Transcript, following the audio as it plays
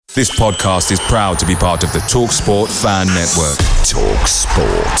This podcast is proud to be part of the TalkSport Fan Network.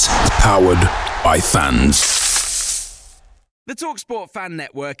 TalkSport. Powered by fans. The TalkSport Fan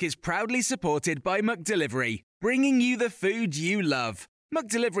Network is proudly supported by McDelivery, bringing you the food you love.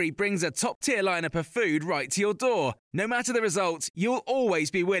 McDelivery brings a top-tier lineup of food right to your door. No matter the result, you'll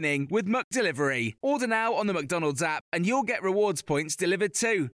always be winning with McDelivery. Order now on the McDonald's app and you'll get rewards points delivered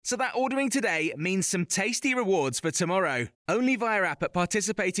too. So that ordering today means some tasty rewards for tomorrow. Only via app at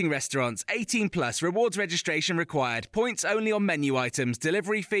participating restaurants. 18 plus. Rewards registration required. Points only on menu items.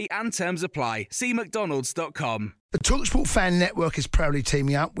 Delivery fee and terms apply. See mcdonalds.com. The TalkSport Fan Network is proudly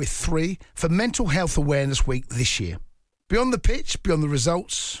teaming up with 3 for Mental Health Awareness Week this year. Beyond the pitch, beyond the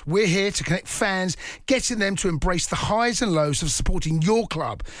results, we're here to connect fans, getting them to embrace the highs and lows of supporting your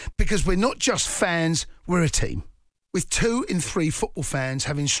club, because we're not just fans, we're a team. With 2 in 3 football fans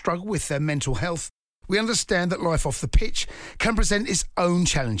having struggled with their mental health, we understand that life off the pitch can present its own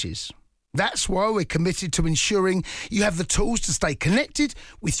challenges. That's why we're committed to ensuring you have the tools to stay connected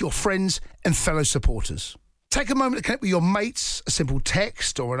with your friends and fellow supporters. Take a moment to connect with your mates. A simple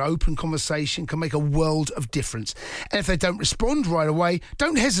text or an open conversation can make a world of difference. And if they don't respond right away,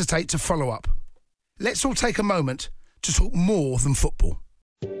 don't hesitate to follow up. Let's all take a moment to talk more than football.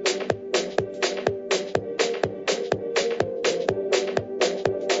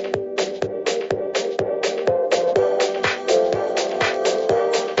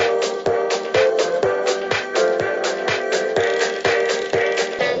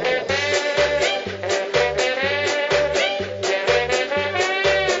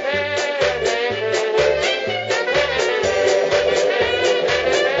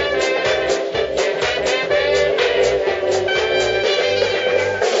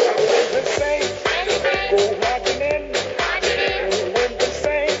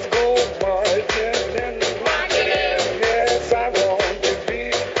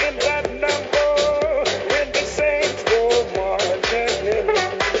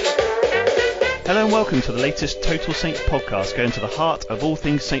 Welcome to the latest Total Saints podcast, going to the heart of all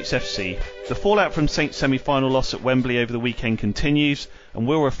things Saints FC. The fallout from Saints' semi-final loss at Wembley over the weekend continues, and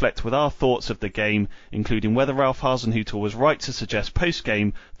we'll reflect with our thoughts of the game, including whether Ralph Hasenhüttl was right to suggest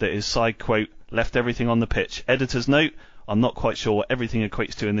post-game that his side, quote, left everything on the pitch. Editor's note, I'm not quite sure what everything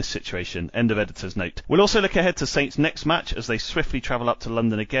equates to in this situation. End of editor's note. We'll also look ahead to Saints' next match as they swiftly travel up to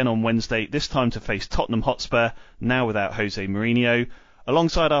London again on Wednesday, this time to face Tottenham Hotspur, now without Jose Mourinho.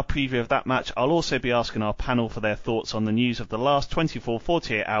 Alongside our preview of that match, I'll also be asking our panel for their thoughts on the news of the last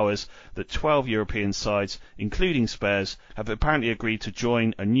 24-48 hours that 12 European sides, including Spurs, have apparently agreed to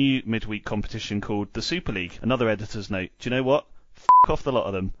join a new midweek competition called the Super League. Another editor's note. Do you know what? F*** off the lot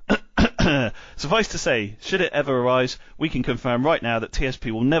of them. Suffice to say, should it ever arise, we can confirm right now that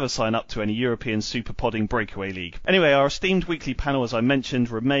TSP will never sign up to any European Super Podding Breakaway League. Anyway, our esteemed weekly panel, as I mentioned,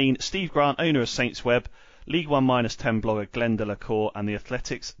 remain Steve Grant, owner of Saints Web, League One -10 blogger Glenn Delacour, and the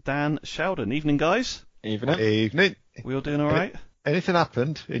Athletics' Dan Sheldon. Evening, guys. Evening. We all doing all right? Anything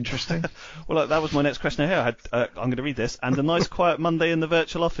happened? Interesting. Well, look, that was my next question here. I'm going to read this. And a nice quiet Monday in the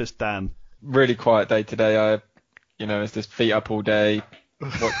virtual office, Dan. Really quiet day today. It's just feet up all day,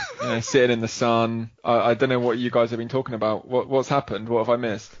 sitting in the sun. I don't know what you guys have been talking about. What's happened? What have I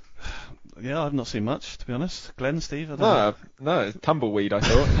missed? Yeah, I've not seen much, to be honest. Glenn, Steve? I don't know. No, it's tumbleweed, I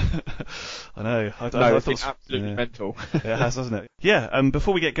thought. I know. It's been absolutely mental. It has, hasn't it? Yeah,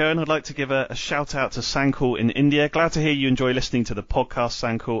 before we get going, I'd like to give a shout out to Sankul in India. Glad to hear you enjoy listening to the podcast,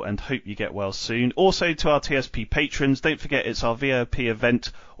 Sankul, and hope you get well soon. Also to our TSP patrons, don't forget it's our VIP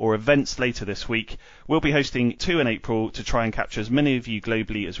event or events later this week. We'll be hosting 2 in April to try and capture as many of you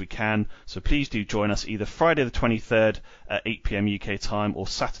globally as we can, so please do join us either Friday the 23rd at 8 PM UK time or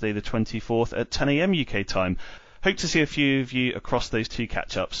Saturday the 24th at 10 AM UK time. Hope to see a few of you across those 2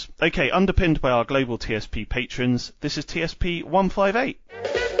 catch-ups. Okay, underpinned by our global TSP patrons, this is TSP 158.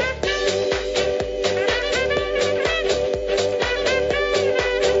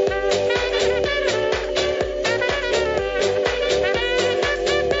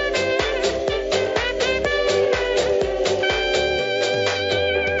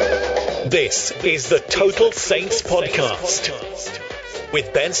 This is the Total Saints podcast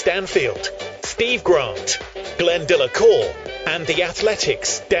with Ben Stanfield, Steve Grant, Glenn Delacour, and the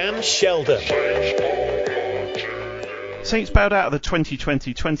Athletics' Dan Sheldon. Saints bowed out of the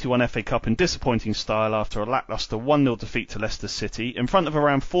 2020-21 FA Cup in disappointing style after a lacklustre 1-0 defeat to Leicester City. In front of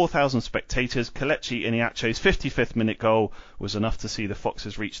around 4,000 spectators, Kelechi Iheanacho's 55th minute goal was enough to see the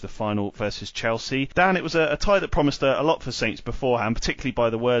Foxes reach the final versus Chelsea. Dan, it was a tie that promised a lot for Saints beforehand, particularly by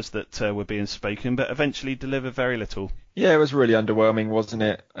the words that were being spoken, but eventually delivered very little. Yeah, it was really underwhelming, wasn't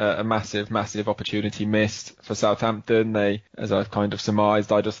it? A massive opportunity missed for Southampton. They, as I've kind of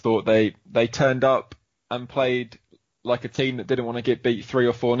surmised, I just thought they turned up and played like a team that didn't want to get beat 3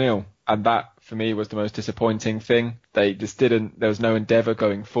 or 4-0. And that, for me, was the most disappointing thing. They just didn't, there was no endeavour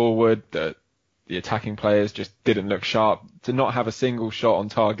going forward. The attacking players just didn't look sharp. To not have a single shot on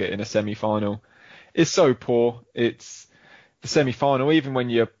target in a semi-final is so poor. It's the semi-final, even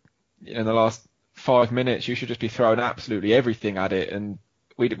when you're in the last 5 minutes, you should just be throwing absolutely everything at it. And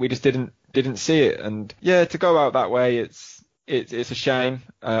we just didn't see it. And yeah, to go out that way, it's a shame.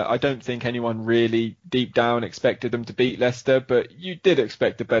 I don't think anyone really deep down expected them to beat Leicester, but you did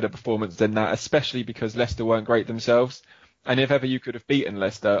expect a better performance than that, especially because Leicester weren't great themselves. And if ever you could have beaten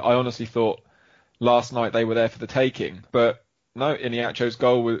Leicester, I honestly thought last night they were there for the taking. But no, Iheanacho's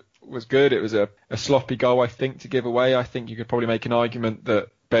goal was good. It was a sloppy goal, I think, to give away. I think you could probably make an argument that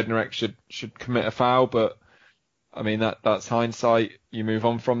Bednarek should commit a foul, but I mean, that's hindsight. You move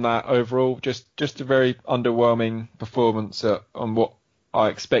on from that. Overall, just a very underwhelming performance on what I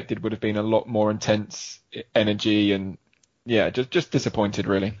expected would have been a lot more intense energy, and yeah, just disappointed,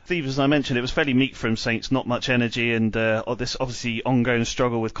 really. Steve, as I mentioned, it was fairly meek from Saints, not much energy, and this obviously ongoing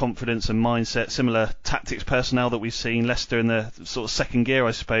struggle with confidence and mindset, similar tactics personnel that we've seen. Leicester in the sort of second gear,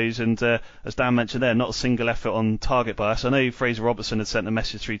 I suppose, and as Dan mentioned there, not a single effort on target by us. I know Fraser Robertson had sent a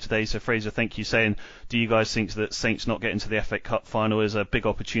message through today, so Fraser, thank you, saying, do you guys think that Saints not getting to the FA Cup final is a big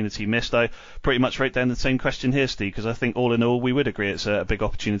opportunity missed? I pretty much wrote down the same question here, Steve, because I think all in all we would agree it's a big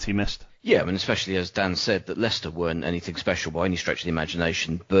opportunity missed. Yeah, I mean, especially as Dan said, that Leicester weren't anything special by any stretch of the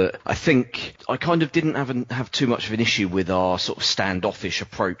imagination. But I think I kind of didn't have too much of an issue with our sort of standoffish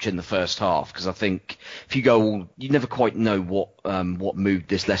approach in the first half, because I think if you go, you never quite know what mood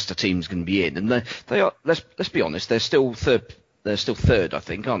this Leicester team's going to be in, and they are. Let's be honest, they're still third. They're still third, I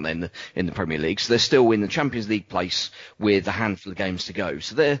think, aren't they, in the Premier League? So they're still in the Champions League place with a handful of games to go.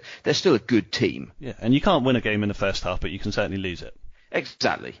 So they're still a good team. Yeah, and you can't win a game in the first half, but you can certainly lose it.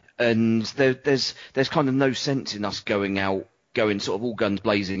 Exactly, and there's kind of no sense in us going sort of all guns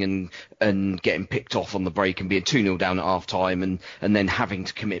blazing and getting picked off on the break and being 2-0 down at half time and then having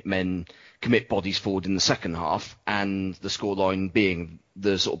to commit bodies forward in the second half, and the scoreline being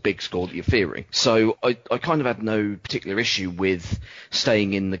the sort of big score that you're fearing. So I kind of had no particular issue with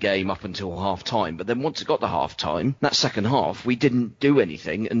staying in the game up until half time. But then once it got to half time, that second half, we didn't do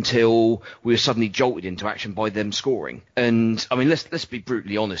anything until we were suddenly jolted into action by them scoring. And I mean, let's be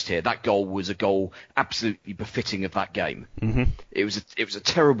brutally honest here. That goal was a goal absolutely befitting of that game. Mm-hmm. It was a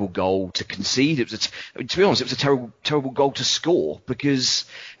terrible goal to concede. To be honest, it was a terrible goal to score, because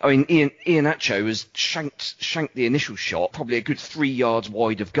I mean, Iheanacho has shanked the initial shot, probably a good 3 yards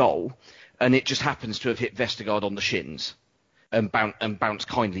wide of goal, and it just happens to have hit Vestergaard on the shins and bounced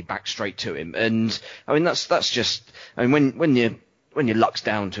kindly back straight to him. And I mean, that's just, I mean, when your luck's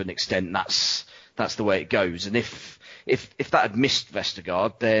down to an extent, that's the way it goes. And if that had missed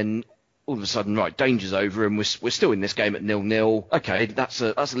Vestergaard, then all of a sudden, right, danger's over, and we're still in this game at 0-0. Okay, that's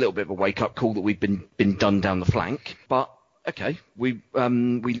a little bit of a wake up call that we've been done down the flank, but okay, we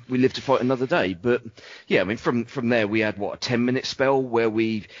live to fight another day. But yeah, I mean, from there we had a 10-minute spell where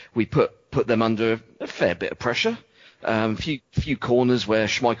we put them under a fair bit of pressure. Few corners where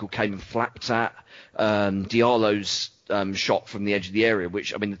Schmeichel came and flapped at. Diallo's shot from the edge of the area,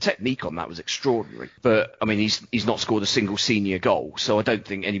 which, I mean, the technique on that was extraordinary. But I mean, he's not scored a single senior goal, so I don't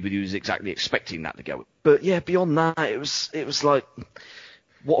think anybody was exactly expecting that to go. But yeah, beyond that, it was like,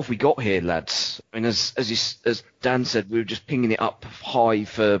 what have we got here, lads? I mean, as Dan said, we were just pinging it up high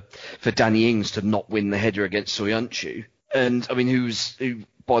for Danny Ings to not win the header against Soyuncu. And I mean, who,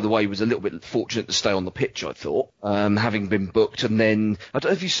 by the way, was a little bit fortunate to stay on the pitch, I thought, having been booked. And then, I don't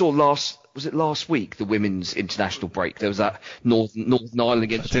know if you saw last week, the women's international break? There was that Northern Ireland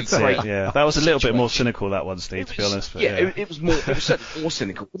against Ukraine. Yeah, that was a little bit more cynical, that one, Steve, to be honest. But yeah, it was certainly more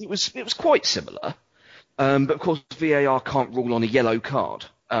cynical, but it was quite similar. But of course, VAR can't rule on a yellow card,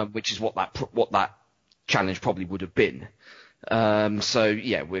 which is what that challenge probably would have been. So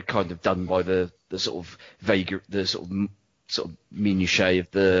yeah, we're kind of done by the sort of vague, the sort of minutiae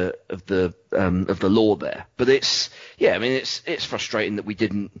of the law there. But it's frustrating that we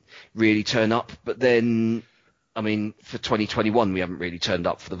didn't really turn up. But then, I mean, for 2021, we haven't really turned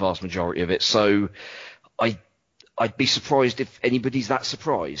up for the vast majority of it. So I'd be surprised if anybody's that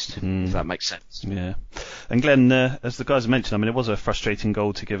surprised, if that makes sense. Yeah. And Glenn, as the guys mentioned, I mean, it was a frustrating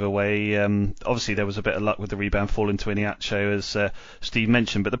goal to give away. Obviously, there was a bit of luck with the rebound falling to Iheanacho, as Steve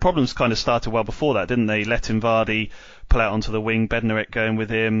mentioned, but the problems kind of started well before that, didn't they? Letting Vardy pull out onto the wing, Bednarek going with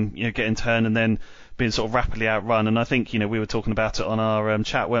him, getting turned and then being sort of rapidly outrun. And I think, we were talking about it on our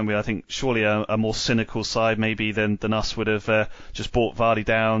chat, weren't we? I think surely a more cynical side maybe than us would have just brought Vardy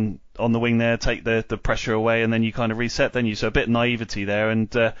down on the wing there, take the pressure away, and then you kind of reset, then you. So a bit of naivety there,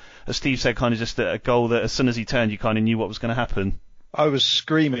 and as Steve said, kind of just a goal that as soon as he turned, you kind of knew what was going to happen. I was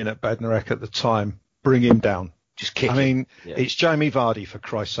screaming at Bednarek at the time, bring him down. Just kick him. I mean, it's Jamie Vardy, for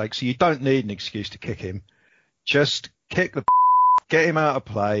Christ's sake, so you don't need an excuse to kick him. Just kick the get him out of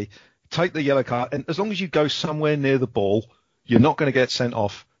play, take the yellow card, and as long as you go somewhere near the ball, you're not going to get sent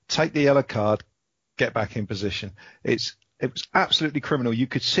off. Take the yellow card, get back in position. It was absolutely criminal. You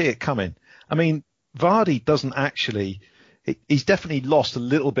could see it coming. I mean, Vardy doesn't actually... He's definitely lost a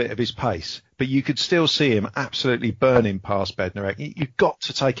little bit of his pace, but you could still see him absolutely burning past Bednarek. You've got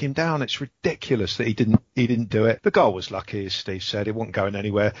to take him down. It's ridiculous that he didn't do it. The goal was lucky, as Steve said. It wasn't going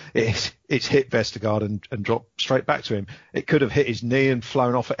anywhere. It's hit Vestergaard and dropped straight back to him. It could have hit his knee and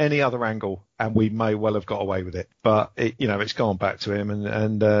flown off at any other angle, and we may well have got away with it. But it's gone back to him,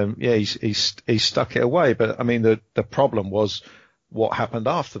 and he's stuck it away. But I mean, the problem was what happened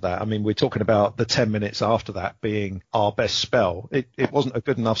after that. I mean, we're talking about the 10 minutes after that being our best spell. It wasn't a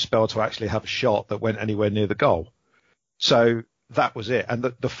good enough spell to actually have a shot that went anywhere near the goal. So that was it. And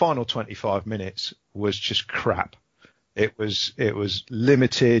the final 25 minutes was just crap. It was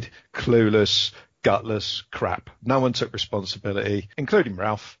limited, clueless, gutless crap. No one took responsibility, including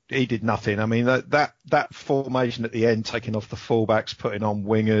Ralph. He did nothing. I mean, that formation at the end, taking off the fullbacks, putting on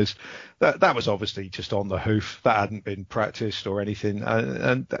wingers, that was obviously just on the hoof. That hadn't been practiced or anything,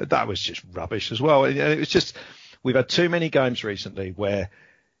 and that was just rubbish as well. And it was just, we've had too many games recently where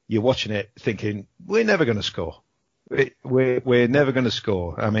you're watching it thinking, we're never going to score. We're never going to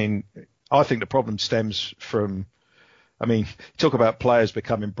score. I mean, I think the problem stems from, talk about players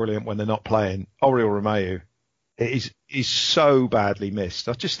becoming brilliant when they're not playing. Oriol Romeu is so badly missed.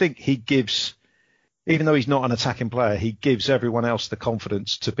 I just think he gives, even though he's not an attacking player, he gives everyone else the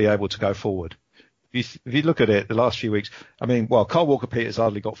confidence to be able to go forward. If you look at it, the last few weeks, Kyle Walker-Peters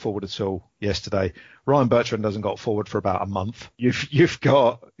hardly got forward at all yesterday. Ryan Bertrand hasn't got forward for about a month. You've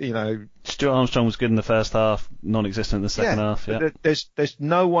got, Stuart Armstrong was good in the first half, non-existent in the second half. Yeah. There's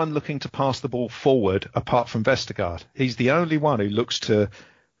no one looking to pass the ball forward apart from Vestergaard. He's the only one who looks to,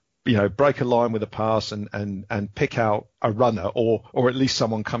 break a line with a pass and pick out a runner or at least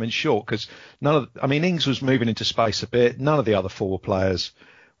someone coming short. Because Ings was moving into space a bit. None of the other forward players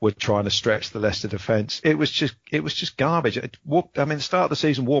were trying to stretch the Leicester defence. It was just garbage. The start of the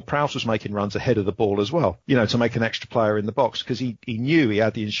season, Ward-Prowse was making runs ahead of the ball as well, to make an extra player in the box because he knew he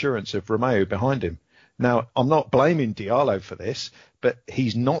had the insurance of Romeu behind him. Now, I'm not blaming Diallo for this, but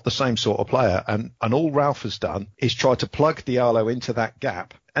he's not the same sort of player. And all Ralph has done is try to plug Diallo into that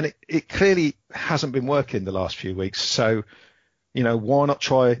gap. And it clearly hasn't been working the last few weeks. So, why not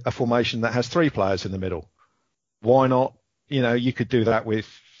try a formation that has three players in the middle? Why not? You could do that with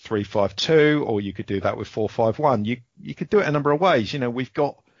 3-5-2, or you could do that with 4-5-1. You could do it a number of ways. We've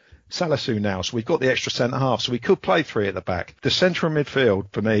got Salisu now, so we've got the extra centre half, so we could play three at the back. The central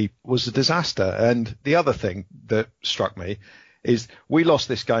midfield for me was a disaster. And the other thing that struck me is we lost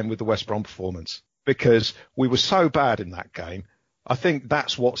this game with the West Brom performance because we were so bad in that game. I think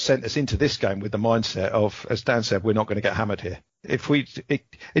that's what sent us into this game with the mindset of, as Dan said, we're not going to get hammered here. It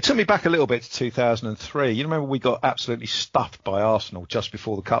took me back a little bit to 2003. You remember we got absolutely stuffed by Arsenal just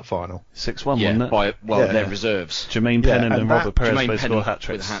before the cup final. 6-1, wasn't it? Their reserves. Jermaine Pennant and Robert Perez both scored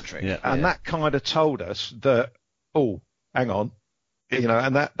hat-tricks. And that kind of told us that, hang on,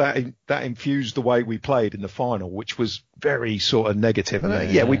 and that infused the way we played in the final, which was very sort of negative.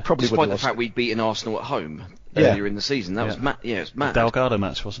 And we probably despite the fact we'd beaten Arsenal at home earlier in the season. That was mad. Yeah, it was mad. The Delgado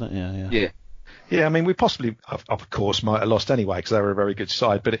match, wasn't it? Yeah. Yeah, we possibly, of course, might have lost anyway because they were a very good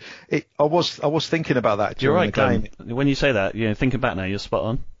side. But I was thinking about that during the game. When you say that, thinking back now, you're spot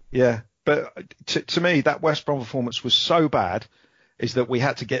on. Yeah, but to me, that West Brom performance was so bad is that we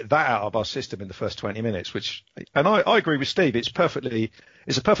had to get that out of our system in the first 20 minutes. And I agree with Steve. It's a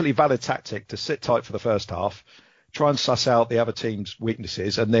perfectly valid tactic to sit tight for the first half, try and suss out the other team's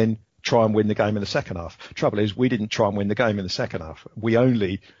weaknesses, and then try and win the game in the second half. Trouble is, we didn't try and win the game in the second half.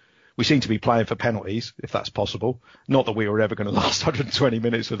 We seem to be playing for penalties, if that's possible. Not that we were ever going to last 120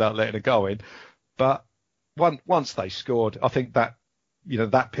 minutes without letting it go in. But once they scored, I think that,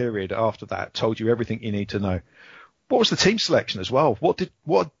 that period after that told you everything you need to know. What was the team selection as well?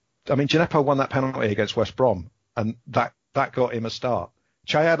 Gineppo won that penalty against West Brom. and that got him a start.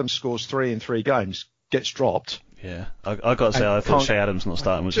 Che Adams scores 3 in 3 games, gets dropped. Yeah, I got to say, I thought Che Adams not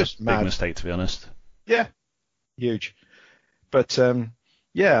starting was just a big mistake, to be honest. Yeah, huge. But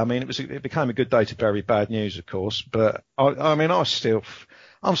yeah, I mean, it became a good day to bury bad news, of course. But I'm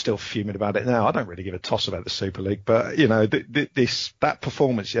still fuming about it now. I don't really give a toss about the Super League, but you know, that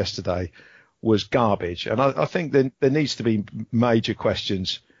performance yesterday was garbage, and I think there needs to be major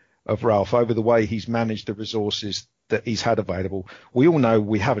questions of Ralph over the way he's managed the resources that he's had available. We all know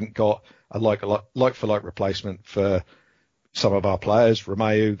we haven't got a like for like replacement for some of our players,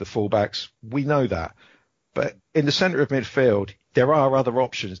 Romeu, the fullbacks. We know that, but in the centre of midfield, there are other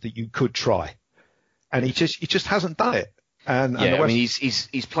options that you could try, and he just hasn't done it. And I mean,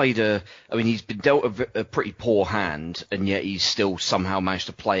 he's played he's been dealt a pretty poor hand, and yet he's still somehow managed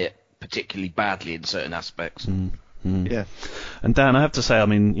to play it particularly badly in certain aspects. Yeah. And Dan, I have to say, I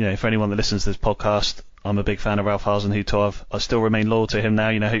mean, you know, for anyone that listens to this podcast, I'm a big fan of Ralph Hasenhüttl. I still remain loyal to him now.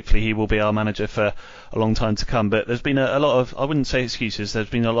 You know, hopefully he will be our manager for a long time to come. But there's been a lot of, I wouldn't say excuses,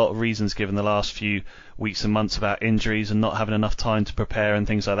 there's been a lot of reasons given the last few weeks and months about injuries and not having enough time to prepare and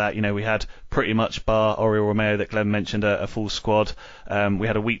things like that. You know, we had pretty much bar Oriol Romeu that Glenn mentioned a full squad. We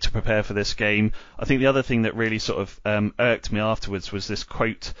had a week to prepare for this game. I think the other thing that really sort of irked me afterwards was this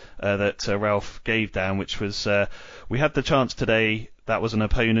quote that Ralph gave, Dan, which was, we had the chance today. That was an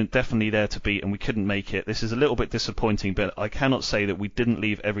opponent definitely there to beat, and we couldn't make it. This is a little bit disappointing, but I cannot say that we didn't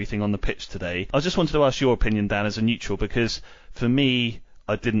leave everything on the pitch today. I just wanted to ask your opinion, Dan, as a neutral, because for me,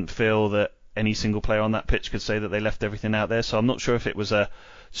 I didn't feel that any single player on that pitch could say that they left everything out there. So I'm not sure if it was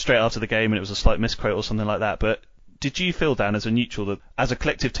straight after the game and it was a slight misquote or something like that. But did you feel, Dan, as a neutral, that as a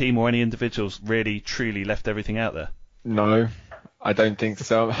collective team or any individuals really, truly left everything out there? No. I don't think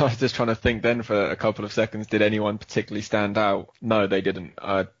so. I was just trying to think then for a couple of seconds. Did anyone particularly stand out? No, they didn't.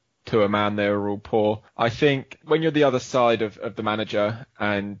 To a man, they were all poor. I think when you're the other side of the manager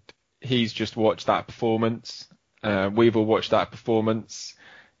and he's just watched that performance, we've all watched that performance,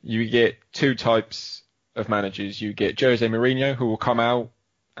 you get two types of managers. You get Jose Mourinho, who will come out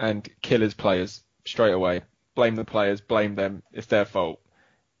and kill his players straight away. Blame the players, blame them. It's their fault.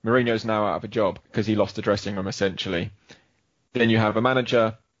 Mourinho's now out of a job because he lost the dressing room, essentially. Then you have a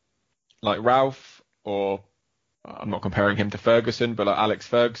manager like Ralph, or I'm not comparing him to Ferguson, but like Alex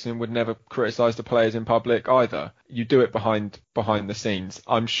Ferguson would never criticise the players in public either. You do it behind the scenes.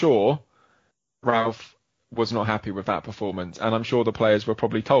 I'm sure Ralph was not happy with that performance, and I'm sure the players were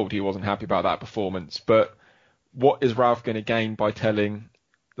probably told he wasn't happy about that performance. But what is Ralph going to gain by telling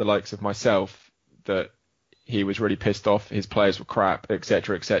the likes of myself that he was really pissed off, his players were crap,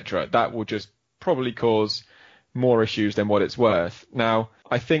 etc., etc.? That will just probably cause more issues than what it's worth. Now,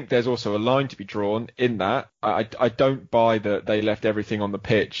 I think there's also a line to be drawn in that. I don't buy that they left everything on the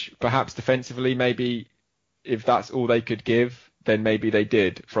pitch. Perhaps defensively, maybe if that's all they could give, then maybe they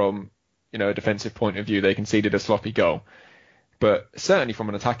did. From, you know, a defensive point of view, they conceded a sloppy goal. But certainly from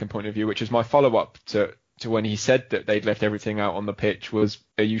an attacking point of view, which is my follow-up to when he said that they'd left everything out on the pitch, was,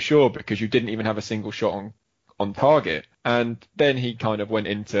 are you sure? Because you didn't even have a single shot on target. And then he kind of went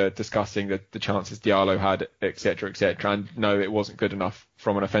into discussing the chances Diallo had, etc., etc. And no, it wasn't good enough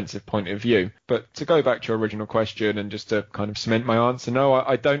from an offensive point of view. But to go back to your original question and just to kind of cement my answer, no,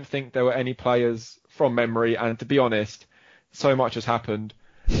 I don't think there were any players from memory. And to be honest, so much has happened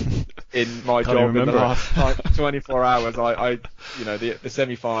in my job in the last 24 hours. The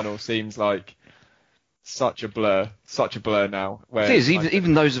semi-final seems like such a blur now. It is,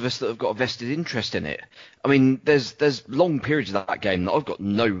 even those of us that have got a vested interest in it. I mean, there's long periods of that game that I've got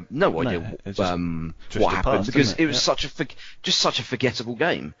no idea what happened, because it was such a forgettable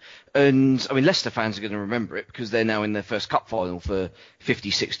game. And I mean, Leicester fans are going to remember it because they're now in their first cup final for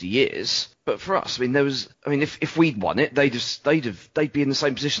 50, 60 years. But for us, I mean, if we'd won it, they'd be in the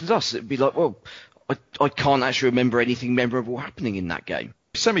same position as us. It'd be like, well, I can't actually remember anything memorable happening in that game.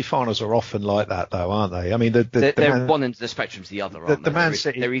 Semi-finals are often like that, though, aren't they? I mean, they're one end of the spectrum to the other, aren't they? Man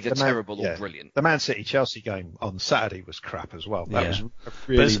City, they're either terrible or brilliant. The Man City-Chelsea game on Saturday was crap as well. That was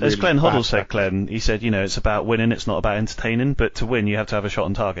really, but as Glenn Hoddle said, Glenn, he said, you know, it's about winning, it's not about entertaining, but to win, you have to have a shot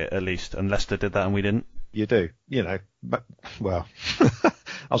on target, at least, and Leicester did that and we didn't. You do, you know, but, well,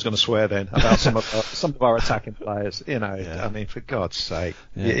 I was going to swear then about some of our attacking players, you know. I mean, for God's sake,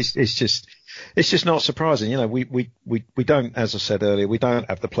 it's just not surprising. You know, we don't, as I said earlier, we don't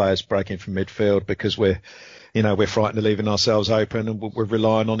have the players breaking from midfield because we're frightened of leaving ourselves open, and we're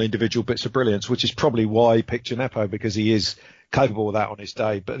relying on individual bits of brilliance, which is probably why he picked Gineppo, because he is capable of that on his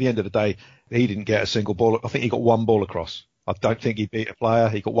day. But at the end of the day, he didn't get a single ball. I think he got one ball across. I don't think he beat a player.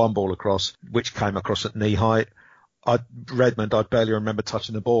 He got one ball across, which came across at knee height. Redmond, I barely remember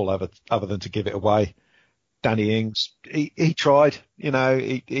touching the ball other than to give it away. Danny Ings, he tried,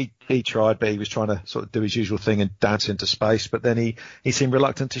 he tried, but he was trying to sort of do his usual thing and dance into space. But then he seemed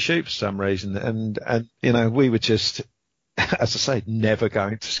reluctant to shoot for some reason. And we were just, as I say, never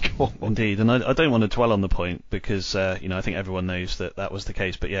going to score. Indeed, and I don't want to dwell on the point because, I think everyone knows that was the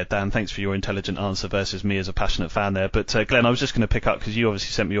case. But yeah, Dan, thanks for your intelligent answer versus me as a passionate fan there. But Glenn, I was just going to pick up because you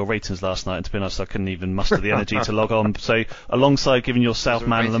obviously sent me your ratings last night, and to be honest, I couldn't even muster the energy to log on. So alongside giving yourself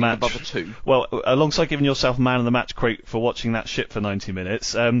man of the match, alongside giving yourself man of the match quote for watching that shit for 90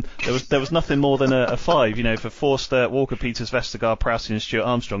 minutes, there was nothing more than a 5, for Forster, Walker, Peters, Vestergaard, Prowse and Stuart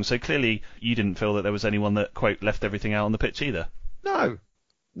Armstrong. So clearly you didn't feel that there was anyone that, quote, left everything out on the pitch either.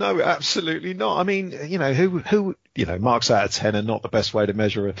 No, absolutely not. I mean, who marks out of 10 are not the best way to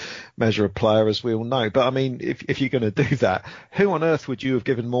measure a player, as we all know. But I mean, if you're going to do that, who on earth would you have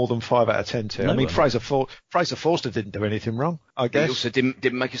given more than 5 out of 10 to? No I mean, one. Fraser Forster didn't do anything wrong, I guess. He also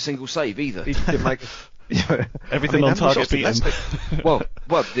didn't make a single save either. He didn't make. Everything on target beat him. well,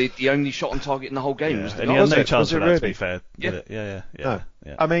 the only shot on target in the whole game was the and goal. he had no chance for that, really? to be fair. Yeah. Yeah.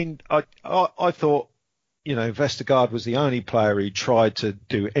 I mean, I thought, Vestergaard was the only player who tried to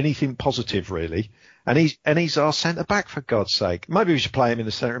do anything positive, really. And he's our centre back, for God's sake. Maybe we should play him in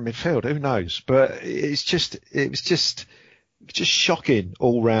the centre of midfield. Who knows? But it was just shocking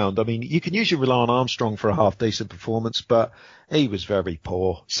all round. I mean, you can usually rely on Armstrong for a half decent performance, but he was very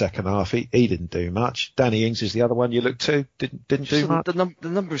poor second half. He didn't do much. Danny Ings is the other one you look to. Didn't do much. The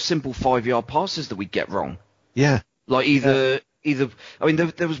number of simple 5-yard passes that we get wrong. Yeah. Like either. I mean,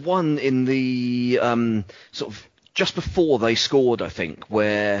 there was one in the sort of just before they scored, I think,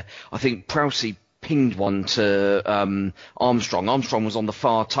 where I think Prowse pinged one to Armstrong. Armstrong was on the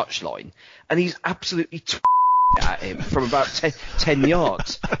far touchline, and he's absolutely at him from about 10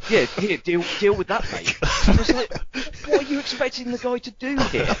 yards. Yeah, here, deal with that, mate. I was like, what are you expecting the guy to do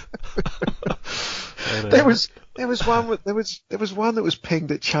here? There was one that was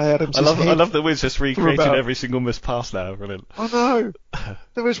pinged at Che Adams. I love that we're just recreating every single missed pass now. Brilliant. I know.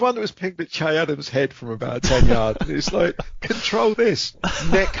 There was one that was pinged at Che Adams' head from about 10 yards. And it's like, control this.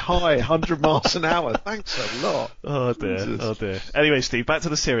 Neck high, 100 miles an hour. Thanks a lot. Oh dear. Anyway, Steve, back to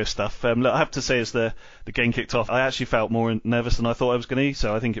the serious stuff. Look, I have to say, as the game kicked off, I actually felt more nervous than I thought I was going to.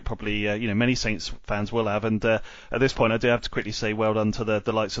 So I think it probably, many Saints fans will have. And at this point, I do have to quickly say well done to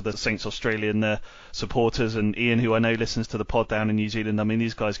the likes of the Saints Australian supporters and Ian, who I know listens to the pod down in New Zealand. I mean,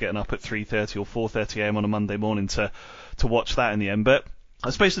 these guys getting up at 3:30 or 4:30 a.m. on a Monday morning to watch that in the end. But I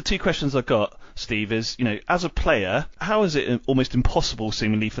suppose the two questions I've got, Steve, is, as a player, how is it almost impossible,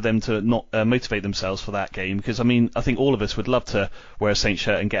 seemingly, for them to not motivate themselves for that game? Because, I mean, I think all of us would love to wear a Saints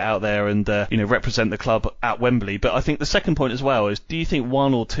shirt and get out there and, represent the club at Wembley. But I think the second point as well is, do you think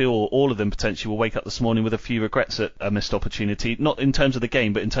one or two or all of them potentially will wake up this morning with a few regrets at a missed opportunity, not in terms of the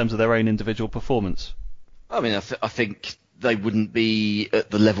game, but in terms of their own individual performance? I mean, I think they wouldn't be at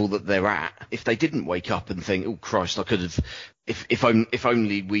the level that they're at if they didn't wake up and think, oh Christ, I could have, if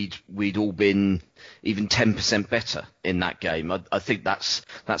only we'd all been even 10% better in that game. I think that's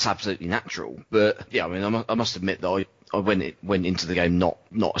absolutely natural. But yeah, I mean, I must admit that I went into the game not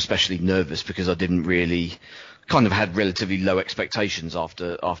especially nervous, because I didn't really kind of had relatively low expectations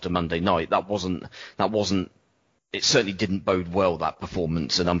after Monday night. That wasn't. It certainly didn't bode well, that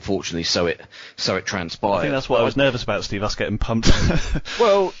performance, and unfortunately, so it transpired. I think that's what I was nervous about, Steve. Us getting pumped.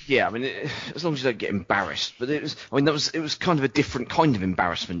 Well, yeah. I mean, as long as you don't get embarrassed. But it was kind of a different kind of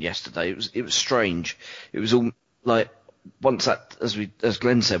embarrassment yesterday. It was strange. It was all like, once that, as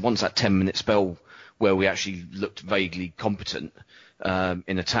Glenn said, once that 10-minute spell where we actually looked vaguely competent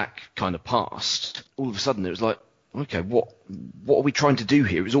in attack kind of passed, all of a sudden it was like, okay, what are we trying to do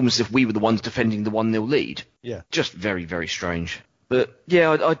here? It was almost as if we were the ones defending the 1-0 lead. Yeah. Just very, very strange. But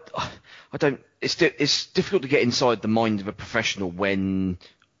yeah, I don't. It's difficult to get inside the mind of a professional when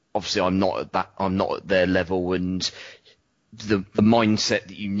obviously I'm not at their level, and the mindset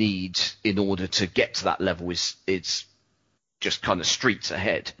that you need in order to get to that level is just kind of streets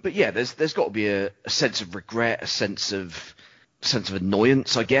ahead. But yeah, there's got to be a sense of regret, a sense of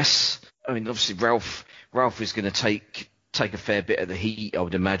annoyance, I guess. I mean, obviously Ralph is going to take a fair bit of the heat, I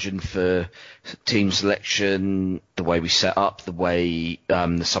would imagine, for team selection, the way we set up, the way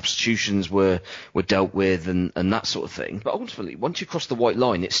the substitutions were dealt with, and that sort of thing. But ultimately, once you cross the white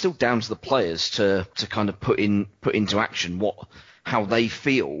line, it's still down to the players to kind of put into action how they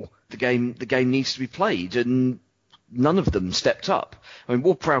feel the game needs to be played, and none of them stepped up. I mean,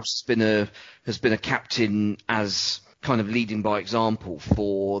 Ward-Prowse has been a captain as kind of leading by example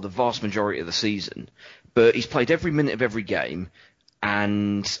for the vast majority of the season, but he's played every minute of every game,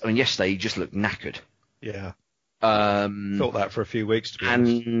 and I mean, yesterday he just looked knackered. Yeah. Thought that for a few weeks, to be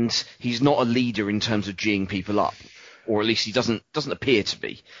honest. And he's not a leader in terms of geeing people up, or at least he doesn't appear to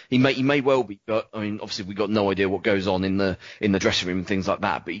be. He may well be, but I mean, obviously we've got no idea what goes on in the dressing room and things like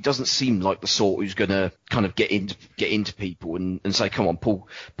that. But he doesn't seem like the sort who's going to kind of get into people and say, "Come on, pull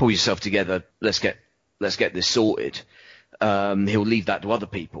yourself together. Let's get this sorted." He'll leave that to other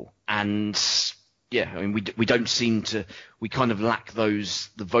people, and yeah, I mean, we don't seem to. We kind of lack the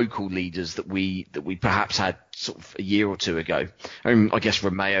vocal leaders that we perhaps had sort of a year or two ago. I guess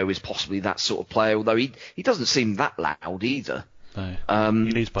Romeo is possibly that sort of player, although he doesn't seem that loud either. No,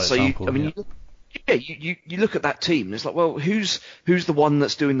 he leads by example. You look at that team, and it's like, well, who's the one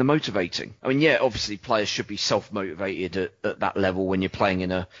that's doing the motivating? I mean, yeah, obviously players should be self-motivated at that level when you're playing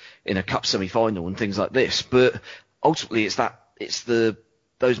in a cup semi-final and things like this, but ultimately it's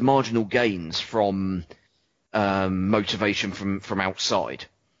those marginal gains from motivation from outside,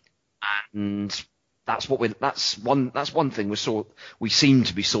 and that's one thing we seem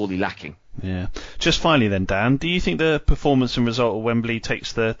to be sorely lacking. Yeah. Just finally then, Dan, do you think the performance and result at Wembley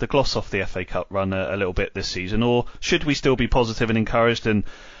takes the gloss off the FA Cup run a little bit this season, or should we still be positive and encouraged? And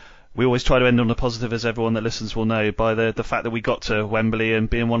we always try to end on a positive, as everyone that listens will know, by the fact that we got to Wembley and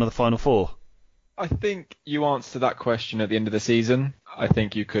being one of the final four. I think you answer that question at the end of the season. I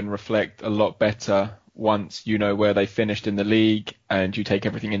think you can reflect a lot better once you know where they finished in the league and you take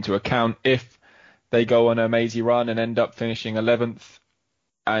everything into account. If they go on a mazy run and end up finishing 11th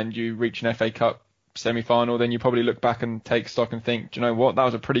and you reach an FA Cup semi-final, then you probably look back and take stock and think, do you know what, that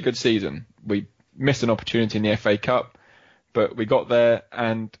was a pretty good season. We missed an opportunity in the FA Cup, but we got there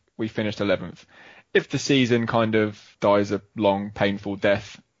and we finished 11th. If the season kind of dies a long, painful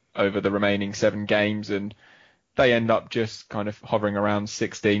death over the remaining 7 games and they end up just kind of hovering around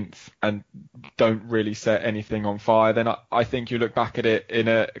 16th and don't really set anything on fire, then I think you look back at it in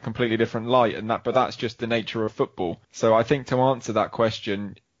a completely different light, but that's just the nature of football. So I think to answer that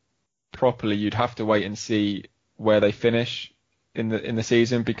question properly, you'd have to wait and see where they finish in the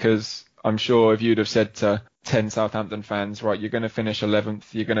season, because I'm sure if you'd have said to 10 Southampton fans, right, you're going to finish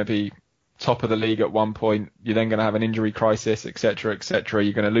 11th, you're going to be top of the league at one point, you're then going to have an injury crisis, etc., etc.,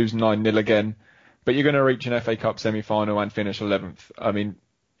 you're going to lose 9-0 again, but you're going to reach an FA Cup semi-final and finish 11th. I mean,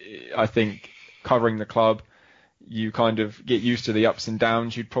 I think covering the club, you kind of get used to the ups and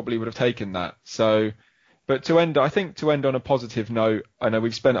downs. You probably would have taken that. So, but to end on a positive note, I know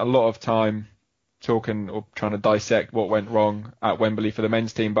we've spent a lot of time talking or trying to dissect what went wrong at Wembley for the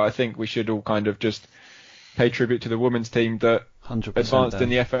men's team, but I think we should all kind of just pay tribute to the women's team that 100% advanced in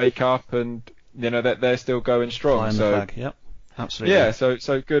the FA Cup, and you know that they're still going strong. Flying so the flag. Yep. Absolutely. Yeah,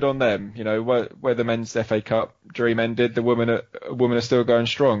 so good on them. You know, where the men's FA Cup dream ended, the women are still going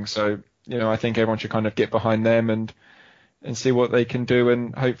strong. So, you know, I think everyone should kind of get behind them and see what they can do,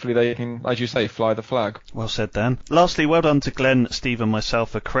 and hopefully they can, as you say, fly the flag. Well said, Dan. Lastly, well done to Glenn, Steve and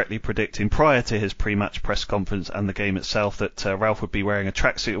myself for correctly predicting prior to his pre-match press conference and the game itself that Ralph would be wearing a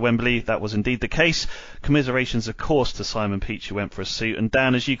tracksuit at Wembley. That was indeed the case. Commiserations, of course, to Simon Peach, who went for a suit. And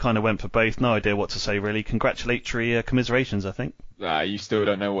Dan, as you kind of went for both, no idea what to say really. Congratulatory commiserations, I think. You still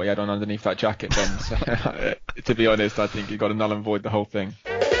don't know what he had on underneath that jacket then. So, to be honest, I think you got to null and void the whole thing.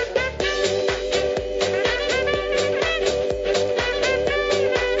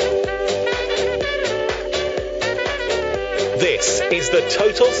 This is the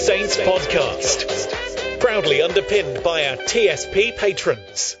Total Saints podcast, proudly underpinned by our TSP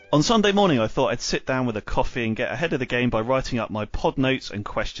patrons. On Sunday morning, I thought I'd sit down with a coffee and get ahead of the game by writing up my pod notes and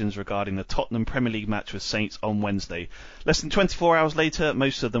questions regarding the Tottenham Premier League match with Saints on Wednesday. Less than 24 hours later,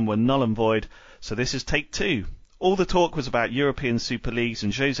 most of them were null and void, so this is take 2. All the talk was about European Super Leagues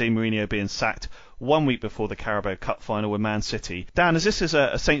and Jose Mourinho being sacked 1 week before the Carabao Cup final with Man City. Dan, as this is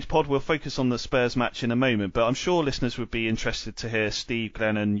a Saints pod, we'll focus on the Spurs match in a moment, but I'm sure listeners would be interested to hear Steve,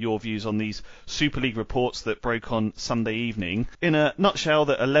 Glenn and your views on these Super League reports that broke on Sunday evening. In a nutshell,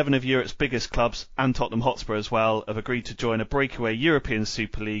 that 11 of Europe's biggest clubs, and Tottenham Hotspur as well, have agreed to join a breakaway European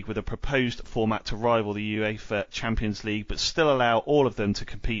Super League with a proposed format to rival the UEFA Champions League, but still allow all of them to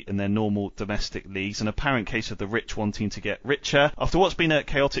compete in their normal domestic leagues, an apparent case of the rich wanting to get richer. After what's been a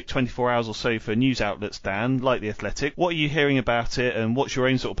chaotic 24 hours or so for news outlets, Dan, like The Athletic, what are you hearing about it, and what's your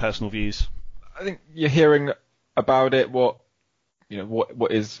own sort of personal views? I think you're hearing about it what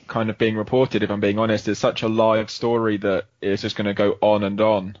is kind of being reported, if I'm being honest, is such a live story that it's just going to go on and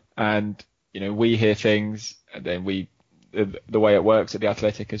on. And, you know, we hear things, and then the way it works at The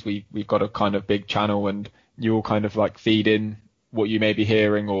Athletic is we've got a kind of big channel, and you all kind of like feed in what you may be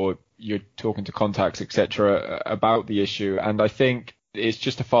hearing, or you're talking to contacts, etc., about the issue. And I think it's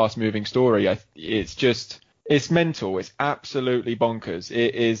just a fast-moving story. It's just It's mental. It's absolutely bonkers.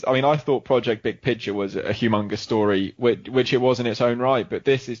 It is. I mean, I thought Project Big Picture was a humongous story, which it was in its own right, but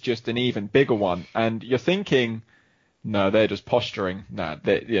this is just an even bigger one. And you're thinking, no, they're just posturing. No,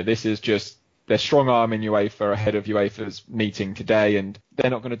 this is just, they're strong-arming UEFA ahead of UEFA's meeting today, and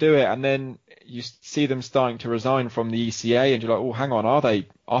they're not going to do it. And then you see them starting to resign from the ECA, and you're like, oh, hang on, are they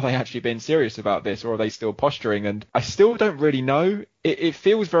actually being serious about this, or are they still posturing? And I still don't really know. It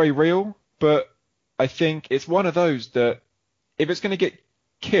feels very real, but I think it's one of those that if it's going to get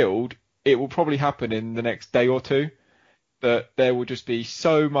killed, it will probably happen in the next day or two, that there will just be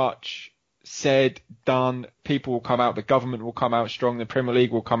so much said, done. People will come out, the government will come out strong, the Premier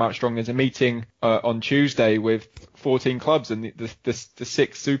League will come out strong. There's a meeting on Tuesday with 14 clubs, and the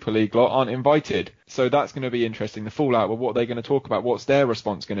sixth Super League lot aren't invited. So that's going to be interesting, the fallout. Well, what are they going to talk about? What's their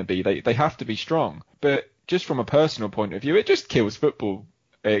response going to be? They have to be strong. But just from a personal point of view, it just kills football.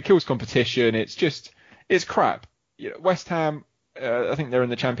 It kills competition. It's crap. West Ham, I think they're in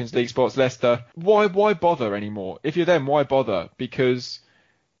the Champions League spots. Leicester, why bother anymore? If you're them, why bother? Because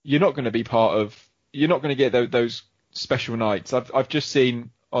you're not going to be you're not going to get those special nights. I've just seen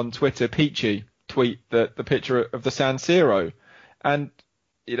on Twitter Peachy tweet the picture of the San Siro, and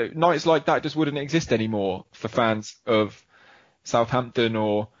nights like that just wouldn't exist anymore for fans of Southampton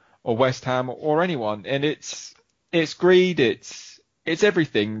or West Ham or anyone. And it's greed. It's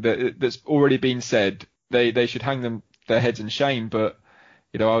everything that's already been said. They should hang their heads in shame. But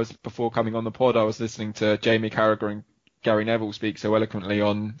before coming on the pod, I was listening to Jamie Carragher and Gary Neville speak so eloquently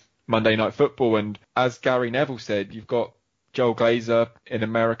on Monday Night Football, and as Gary Neville said, you've got Joel Glazer in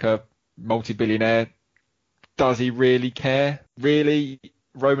America, multi-billionaire. Does he really care? Really?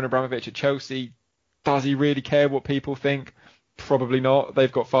 Roman Abramovich at Chelsea, does he really care what people think? Probably not.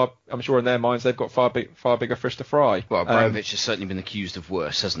 They've got I'm sure in their minds, they've got far bigger fish to fry. Well, Abramovich has certainly been accused of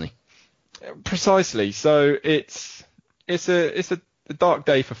worse, hasn't he? Precisely. So it's a dark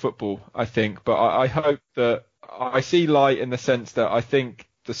day for football, I think. But I hope that I see light in the sense that I think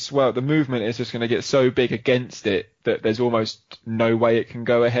the movement is just going to get so big against it that there's almost no way it can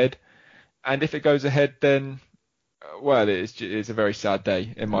go ahead. And if it goes ahead, then well, it's a very sad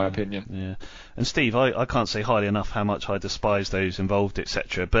day, in my opinion. Yeah. And Steve, I can't say highly enough how much I despise those involved,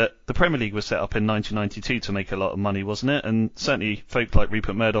 etc. But the Premier League was set up in 1992 to make a lot of money, wasn't it? And certainly folk like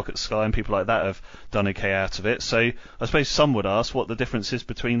Rupert Murdoch at Sky and people like that have done okay out of it. So I suppose some would ask what the difference is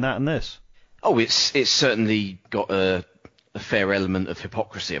between that and this. Oh, it's certainly got a fair element of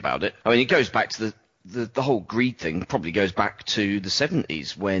hypocrisy about it. I mean, it goes back to the whole greed thing probably goes back to the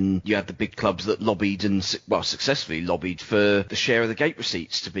 70s when you had the big clubs that lobbied and, well, successfully lobbied for the share of the gate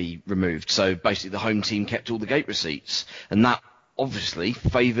receipts to be removed. So basically the home team kept all the gate receipts, and that obviously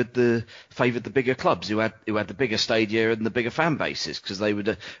favoured the bigger clubs who had the bigger stadia and the bigger fan bases, because they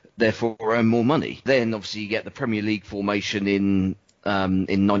would therefore earn more money. Then obviously you get the Premier League formation in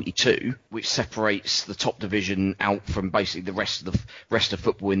 92, which separates the top division out from basically the rest of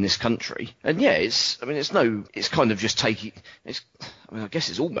football in this country. And yeah, I guess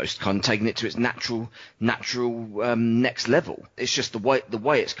it's almost kind of taking it to its natural next level. It's just the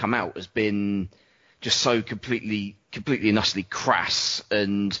way it's come out has been just so completely and utterly crass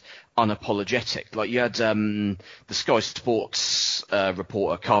and unapologetic. Like you had the Sky Sports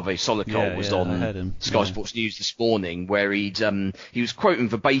reporter Kaveh Solokol was on Sky Sports News this morning, where he was quoting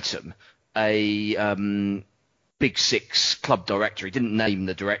verbatim a Big Six club director. He didn't name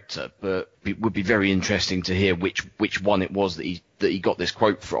the director, but it would be very interesting to hear which one it was that he got this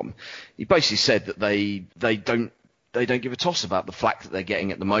quote from. He basically said that they don't give a toss about the flack that they're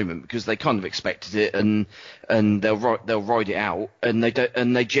getting at the moment, because they kind of expected it, and they'll ride it out, and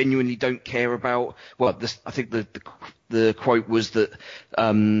they genuinely don't care about. Well, I think the quote was that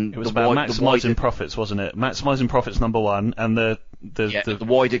it was about maximising profits, wasn't it? Maximising profits number one, and the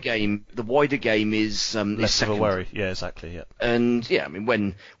wider game. The wider game is less second. of a worry. Yeah, exactly. Yeah. And yeah, I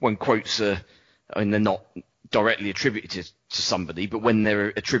mean when quotes are, they're not directly attributed to somebody, but when they're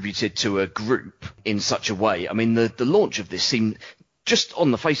attributed to a group in such a way, I mean, the launch of this seemed, just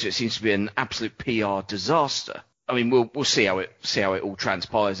on the face of it, seems to be an absolute PR disaster. I mean, we'll see how it all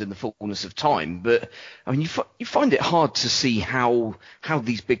transpires in the fullness of time, but I mean, you find it hard to see how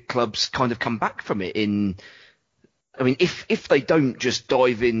these big clubs kind of come back from it. I mean, if they don't just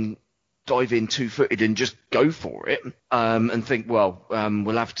dive in 2-footed and just go for it, and think, well,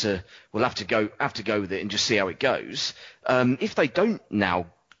 we'll have to go with it and just see how it goes. If they don't now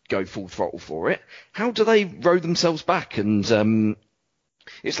go full throttle for it, how do they row themselves back? And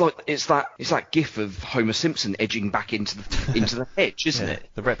it's that gif of Homer Simpson edging back into the hedge, isn't it?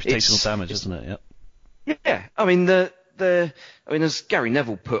 The reputational damage, isn't it? Yep. Yeah, I mean the as Gary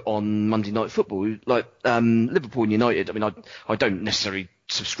Neville put on Monday Night Football, like Liverpool and United, I mean, I don't necessarily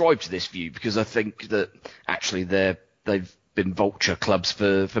subscribe to this view because I think that actually they've been vulture clubs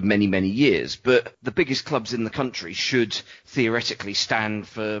for many, many years. But the biggest clubs in the country should theoretically stand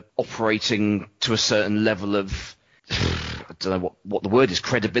for operating to a certain level of, I don't know what the word is,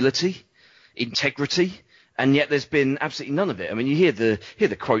 credibility, integrity. And yet there's been absolutely none of it. I mean, you hear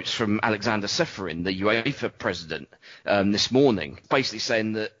the quotes from Alexander Ceferin, the UEFA president, this morning, basically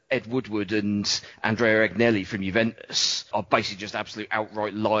saying that Ed Woodward and Andrea Agnelli from Juventus are basically just absolute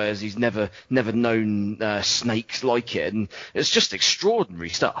outright liars. He's never known snakes like it, and it's just extraordinary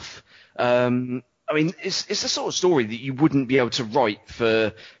stuff. I mean, it's the sort of story that you wouldn't be able to write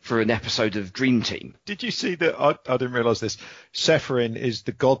for an episode of Dream Team. Did you see that? I didn't realise this. Ceferin is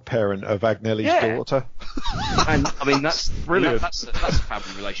the godparent of Agnelli's daughter. And I mean, that's brilliant. That's a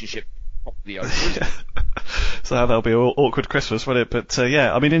family relationship properly over, isn't it? So that'll be an awkward Christmas, won't it? But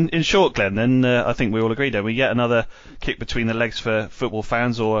I mean, in short, Glenn, then I think we all agree that we get another kick between the legs for football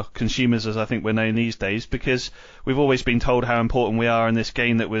fans, or consumers as I think we're known these days, because we've always been told how important we are in this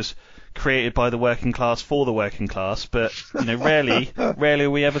game that was created by the working class for the working class, but rarely are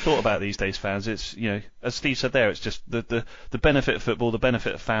we ever thought about these days fans. It's as Steve said there, it's just the benefit of football, the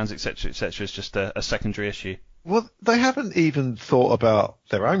benefit of fans, etc., is just a secondary issue. Well, they haven't even thought about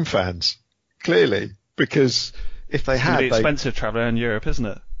their own fans, clearly, because if they had, it's expensive travelling in Europe, isn't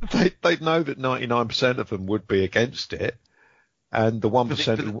it? They'd know that 99% of them would be against it. And the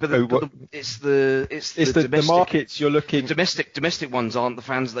 1%. It's the markets you're looking. Domestic ones aren't the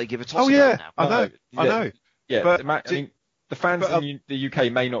fans they give a toss. Oh yeah, now. I know. Yeah, but I mean, the fans in the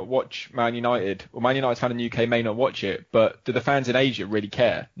UK may not watch Man United, or Man United fan in the UK may not watch it. But do the fans in Asia really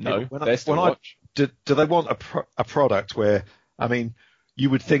care? No, they still watch. Do they want a product where, I mean, you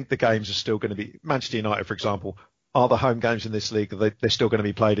would think the games are still going to be Manchester United, for example. Are the home games in this league, they're still going to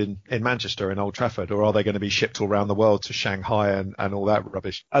be played in Manchester, in Old Trafford, or are they going to be shipped all around the world to Shanghai and all that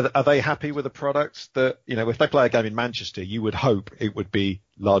rubbish? Are they happy with a product that, if they play a game in Manchester, you would hope it would be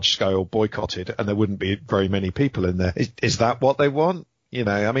large scale boycotted and there wouldn't be very many people in there. Is that what they want?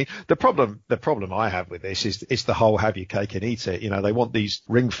 I mean, the problem I have with this is the whole have your cake and eat it. They want these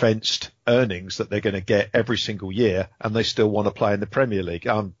ring-fenced earnings that they're going to get every single year, and they still want to play in the Premier League.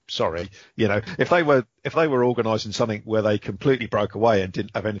 I'm sorry. If they were organising something where they completely broke away and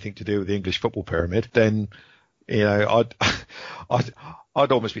didn't have anything to do with the English football pyramid, then,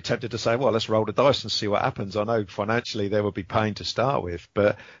 I'd almost be tempted to say, well, let's roll the dice and see what happens. I know financially there would be pain to start with,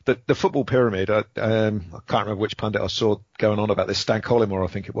 but the football pyramid, I can't remember which pundit I saw going on about this. Stan Collymore, I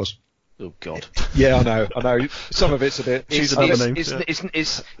think it was. Oh God. Yeah, I know. Some of it's a bit.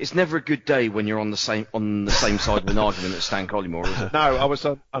 It's never a good day when you're on the same side of an argument as Stan Collymore, is it? No, I was,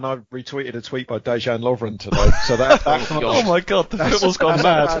 and I retweeted a tweet by Dejan Lovren today. So that oh my God, the football's gone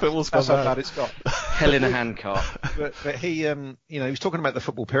mad. That's how bad it's got. Hell in a handcart. But he, he was talking about the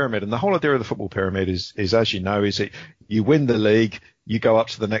football pyramid, and the whole idea of the football pyramid is as you know, is it you win the league, you go up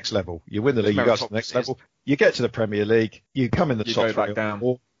to the next level. You win the league, you go up to the next level. You get to the Premier League, you come in the top three. Back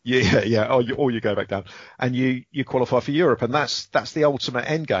down. Yeah. Or you go back down, and you qualify for Europe, and that's the ultimate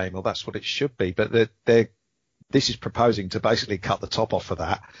end game, or that's what it should be. But this is proposing to basically cut the top off for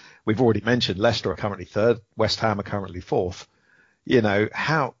that. We've already mentioned Leicester are currently third, West Ham are currently fourth.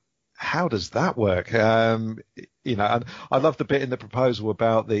 How does that work? And I love the bit in the proposal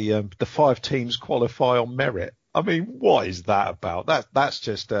about the 5 teams qualify on merit. I mean, what is that about? That's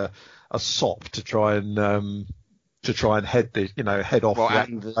just a sop to try and head off. Well,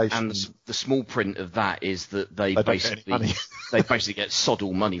 and the small print of that is that they basically get sod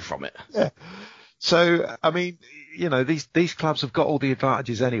all money from it. Yeah. So I mean, these clubs have got all the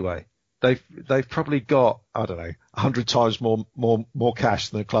advantages anyway. They've probably got, I don't know, 100 times more cash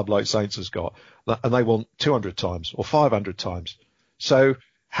than a club like Saints has got, and they want 200 times or 500 times. So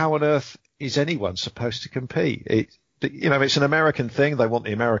how on earth is anyone supposed to compete? It's an American thing. They want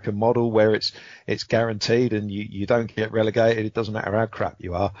the American model where it's guaranteed and you don't get relegated. It doesn't matter how crap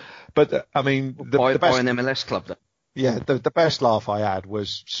you are. But I mean, buy an MLS club then. Yeah, the best laugh I had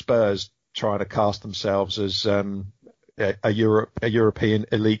was Spurs trying to cast themselves as a European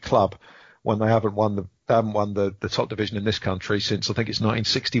elite club when they haven't won the top division in this country since I think it's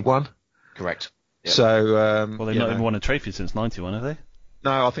 1961. Correct. Yep. So they've not even won a trophy since 91, have they?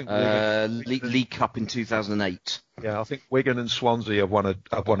 No, I think League Cup in 2008. Yeah, I think Wigan and Swansea have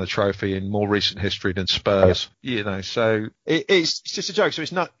won a trophy in more recent history than Spurs. Yep. So it's just a joke. So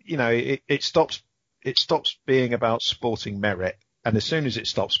it's not, it stops being about sporting merit. And as soon as it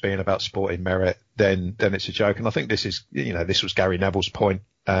stops being about sporting merit, then it's a joke. And I think this was Gary Neville's point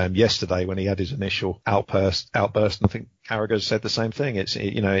yesterday when he had his initial outburst, and I think Carragher said the same thing.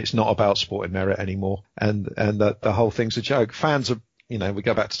 It's not about sporting merit anymore, and that the whole thing's a joke. Fans are, we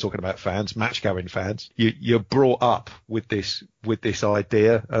go back to talking about fans, match-going fans. You're brought up with this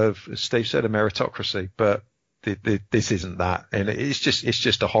idea of, as Steve said, a meritocracy, but this isn't that, and it's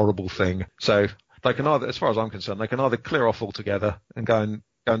just a horrible thing. So they can either, as far as I'm concerned, they can either clear off altogether and go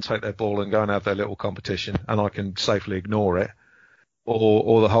and take their ball and go and have their little competition, and I can safely ignore it,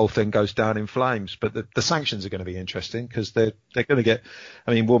 or the whole thing goes down in flames. But the sanctions are going to be interesting because they're going to get.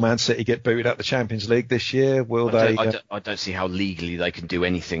 I mean, will Man City get booted out the Champions League this year? Will they? I don't see how legally they can do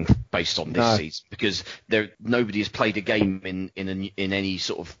anything based on this season, because nobody has played a game in any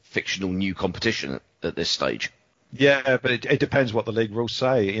sort of fictional new competition at this stage. Yeah, but it depends what the league rules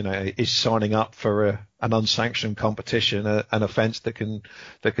say. Is signing up for an unsanctioned competition an offence that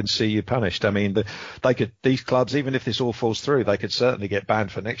can see you punished? I mean, these clubs, even if this all falls through, they could certainly get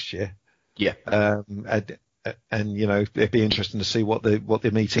banned for next year. Yeah. And it'd be interesting to see what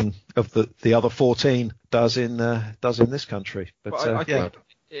the meeting of the other 14 does in this country. But I think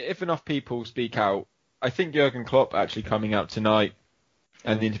if enough people speak out, I think Jurgen Klopp actually coming out tonight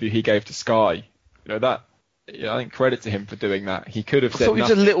and the interview he gave to Sky, I think credit to him for doing that. He could have said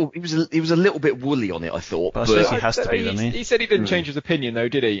nothing. He was a little bit woolly on it, I thought. But I suppose he has to be, doesn't he? He said he didn't change his opinion, though,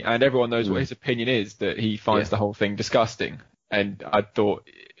 did he? And everyone knows what his opinion is, that he finds the whole thing disgusting. And I thought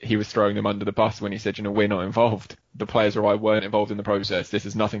he was throwing them under the bus when he said, we're not involved. The players or I weren't involved in the process. This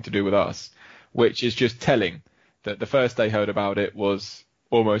has nothing to do with us. Which is just telling that the first they heard about it was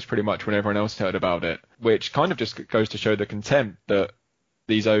almost pretty much when everyone else heard about it. Which kind of just goes to show the contempt that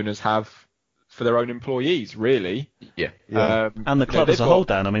these owners have for their own employees, really. Yeah. And the club as a whole,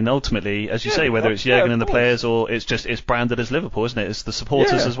 Dan. I mean, ultimately, as you say, whether it's Jurgen and the players or it's branded as Liverpool, isn't it? It's the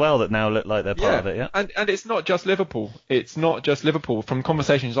supporters as well that now look like they're part of it, yeah? And it's not just Liverpool. It's not just Liverpool. From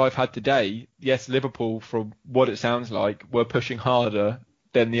conversations I've had today, yes, Liverpool, from what it sounds like, were pushing harder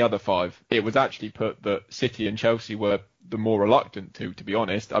than the other five. It was actually put that City and Chelsea were the more reluctant to be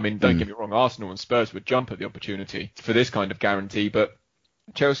honest. I mean, don't get me wrong, Arsenal and Spurs would jump at the opportunity for this kind of guarantee, but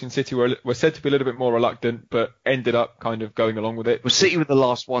Chelsea and City were said to be a little bit more reluctant, but ended up kind of going along with it. Well, City were the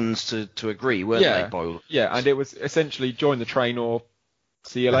last ones to agree, weren't they? Yeah, and it was essentially join the train or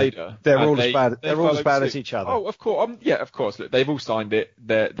see you later. They're all as bad as each other. Oh, of course. Of course. Look, they've all signed it.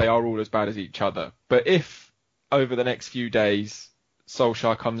 They are all as bad as each other. But if over the next few days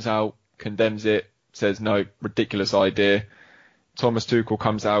Solskjaer comes out, condemns it, says no, ridiculous idea. Thomas Tuchel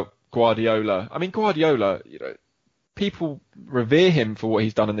comes out, Guardiola. I mean, Guardiola, people revere him for what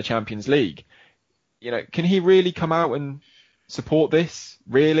he's done in the Champions League. Can he really come out and support this?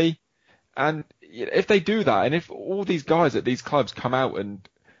 Really? And if they do that, and if all these guys at these clubs come out and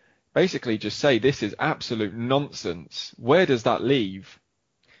basically just say this is absolute nonsense, where does that leave?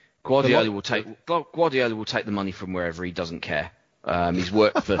 Guardiola will take the money from wherever. He doesn't care. He's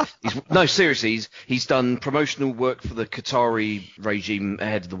worked for. He's done promotional work for the Qatari regime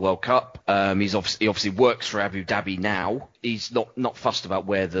ahead of the World Cup. He obviously works for Abu Dhabi now. He's not fussed about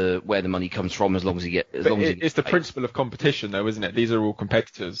where the money comes from as long as he gets. It's the principle of competition, though, isn't it? These are all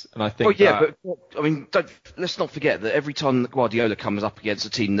competitors, and I think. But I mean, let's not forget that every time that Guardiola comes up against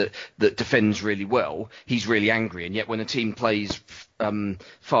a team that defends really well, he's really angry, and yet when a team plays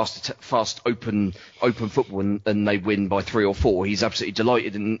fast, open football and they win by 3 or 4, he's absolutely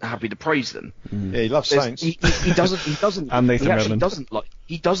delighted and happy to praise them. Yeah, he loves Saints. He doesn't. And Nathan Redmond.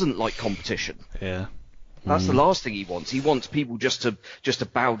 He doesn't like competition. Yeah. That's the last thing he wants. He wants people just to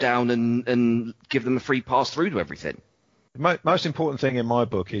bow down and give them a free pass through to everything. The most important thing in my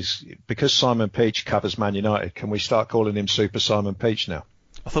book is, because Simon Peach covers Man United, can we start calling him Super Simon Peach now?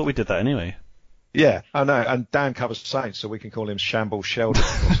 I thought we did that anyway. Yeah, I know, and Dan covers Saints, so we can call him Shambles Sheldon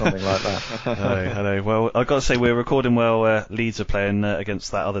or something like that. I know. Well, I've got to say, we're recording while Leeds are playing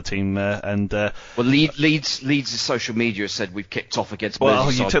against that other team, and Leeds' social media said we've kicked off against.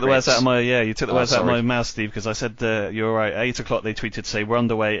 Well, you took the words out of my mouth, Steve, because I said you're right. At 8 o'clock they tweeted to say we're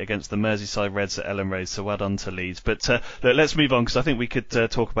underway against the Merseyside Reds at Ellen Road, so well done to Leeds. But look, let's move on, because I think we could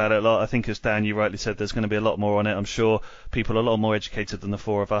talk about it a lot. I think, as Dan, you rightly said, there's going to be a lot more on it. I'm sure people are a lot more educated than the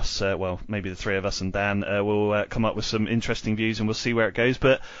four of us. Well, maybe the three of us and Dan will come up with some interesting views, and we'll see where it goes.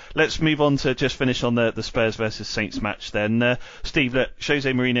 But let's move on to just finish on the Spurs versus Saints match then. Steve, look,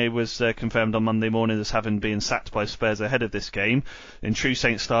 Jose Mourinho was confirmed on Monday morning as having been sacked by Spurs ahead of this game, in true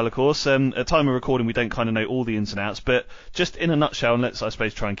Saints style, of course. At time of recording, we don't kind of know all the ins and outs, but just in a nutshell, and let's, I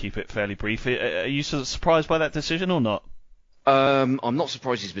suppose, try and keep it fairly brief. Are you sort of surprised by that decision or not? I'm not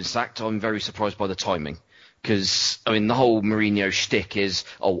surprised he's been sacked. I'm very surprised by the timing, because, I mean, the whole Mourinho shtick is,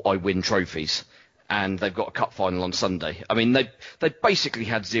 I win trophies. and they've got a cup final on Sunday. I mean, they basically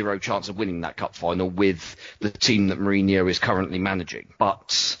had zero chance of winning that cup final with the team that Mourinho is currently managing.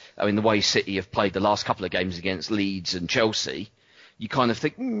 But, I mean, the way City have played the last couple of games against Leeds and Chelsea, you kind of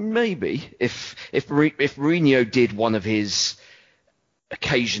think maybe if Mourinho did one of his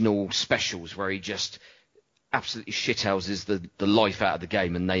occasional specials where he just absolutely shithouses the life out of the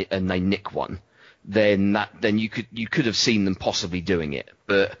game and they nick one, then you could have seen them possibly doing it.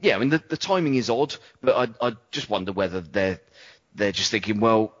 But yeah, I mean the timing is odd, but I just wonder whether they're just thinking,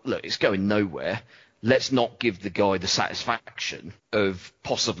 well, look, it's going nowhere. Let's not give the guy the satisfaction of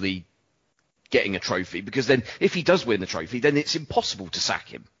possibly getting a trophy, because then if he does win the trophy, then it's impossible to sack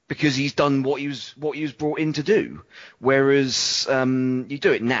him because he's done what he was brought in to do. Whereas you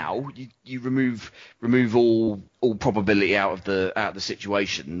do it now, you remove all probability out of the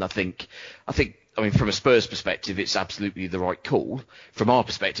situation. And I think I mean, from a Spurs perspective, it's absolutely the right call. From our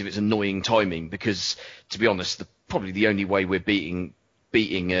perspective, it's annoying timing because, to be honest, probably the only way we're beating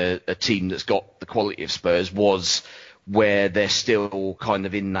a team that's got the quality of Spurs was where they're still kind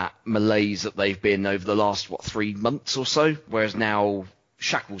of in that malaise that they've been over the last 3 months or so. Whereas now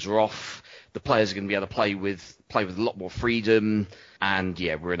shackles are off, the players are going to be able to play with a lot more freedom, and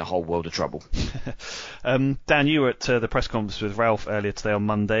yeah, we're in a whole world of trouble. Dan, you were at the press conference with Ralph earlier today on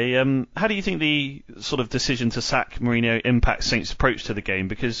Monday. How do you think the sort of decision to sack Mourinho impacts Saints' approach to the game?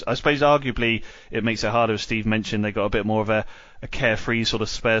 Because I suppose arguably it makes it harder, as Steve mentioned. They got a bit more of a carefree sort of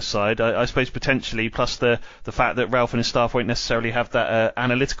Spurs side. I suppose potentially, plus the fact that Ralph and his staff won't necessarily have that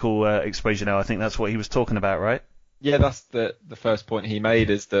analytical exposure now. I think that's what he was talking about, right? Yeah, that's the first point he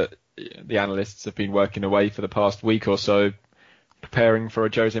made, is that the analysts have been working away for the past week or so, preparing for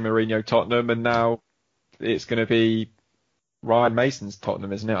a Jose Mourinho Tottenham, and now it's going to be Ryan Mason's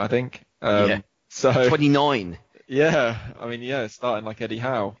Tottenham, isn't it, I think? Yeah. So 29. Yeah, I mean, yeah, starting like Eddie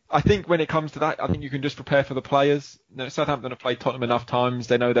Howe. I think when it comes to that, I think you can just prepare for the players. Southampton have played Tottenham enough times.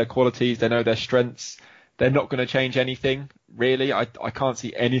 They know their qualities. They know their strengths. They're not going to change anything, really. I can't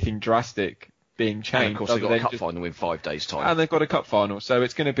see anything drastic being changed. And of course, they've got a cup final in 5 days' time. And they've got a cup final. So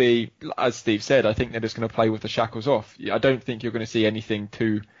it's going to be, as Steve said, I think they're just going to play with the shackles off. I don't think you're going to see anything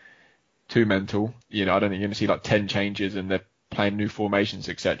too mental. I don't think you're going to see like 10 changes and they're playing new formations,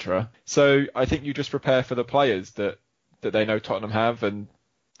 etc. So I think you just prepare for the players that they know Tottenham have, and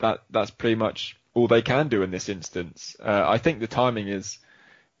that's pretty much all they can do in this instance. I think the timing is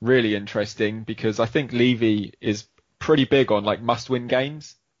really interesting because I think Levy is pretty big on like must-win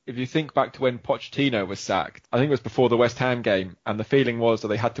games. If you think back to when Pochettino was sacked, I think it was before the West Ham game, and the feeling was that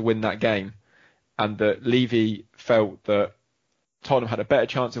they had to win that game, and that Levy felt that Tottenham had a better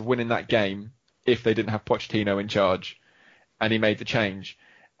chance of winning that game if they didn't have Pochettino in charge, and he made the change.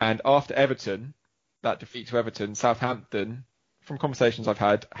 And after Everton, that defeat to Everton, Southampton, from conversations I've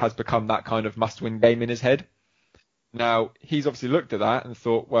had, has become that kind of must-win game in his head. Now, he's obviously looked at that and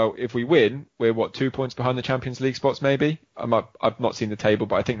thought, well, if we win, we're 2 points behind the Champions League spots maybe? I've not seen the table,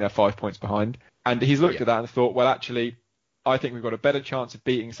 but I think they're 5 points behind. And he's looked at that and thought, well, actually, I think we've got a better chance of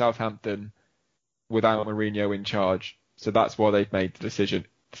beating Southampton without Mourinho in charge. So that's why they've made the decision.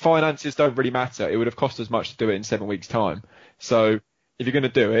 Finances don't really matter. It would have cost as much to do it in 7 weeks' time. So if you're going to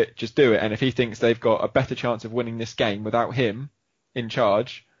do it, just do it. And if he thinks they've got a better chance of winning this game without him in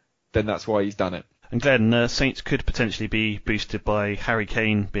charge, then that's why he's done it. And Glenn, Saints could potentially be boosted by Harry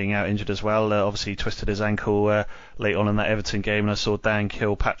Kane being out injured as well. Obviously, he twisted his ankle late on in that Everton game, and I saw Dan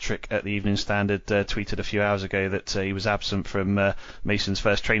Kilpatrick at the Evening Standard tweeted a few hours ago that he was absent from Mason's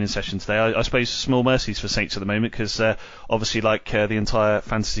first training session today. I suppose small mercies for Saints at the moment, because obviously, like the entire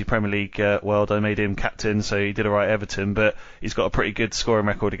Fantasy Premier League world, I made him captain, so he did all right at Everton, but he's got a pretty good scoring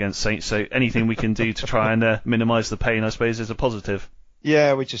record against Saints, so anything we can do to try and minimise the pain, I suppose, is a positive.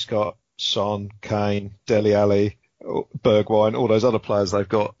 Yeah, we just got Son, Kane, Dele Alli, Bergwijn, all those other players they've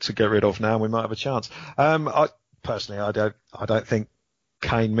got to get rid of now, and we might have a chance. I don't think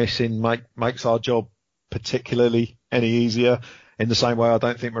Kane missing makes our job particularly any easier. In the same way, I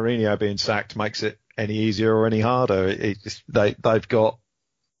don't think Mourinho being sacked makes it any easier or any harder. They've got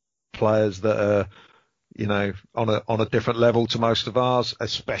players that are, on a different level to most of ours,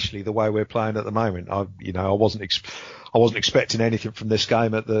 especially the way we're playing at the moment. I wasn't expecting anything from this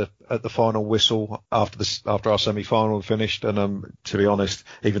game at the final whistle after our semi-final finished. And to be honest,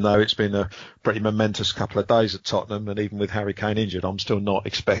 even though it's been a pretty momentous couple of days at Tottenham, and even with Harry Kane injured, I'm still not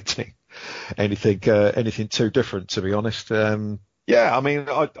expecting anything too different, to be honest. Yeah, I mean,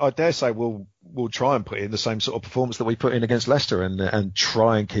 I dare say we'll try and put in the same sort of performance that we put in against Leicester and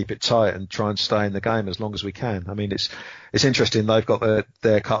try and keep it tight and try and stay in the game as long as we can. I mean, it's interesting. They've got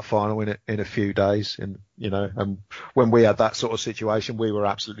their cup final in a few days, and when we had that sort of situation, we were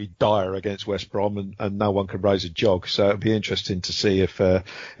absolutely dire against West Brom and no one could raise a jog. So it'll be interesting to see if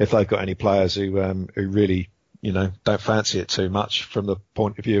they've got any players who really, don't fancy it too much from the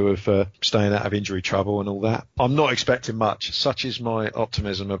point of view of staying out of injury trouble and all that. I'm not expecting much. Such is my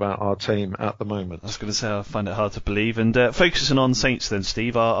optimism about our team at the moment. I was going to say I find it hard to believe. And focusing on Saints then,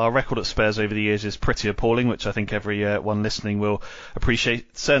 Steve, our record at Spurs over the years is pretty appalling, which I think everyone listening will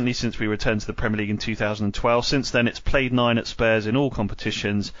appreciate, certainly since we returned to the Premier League in 2012. Since then, it's played 9 at Spurs in all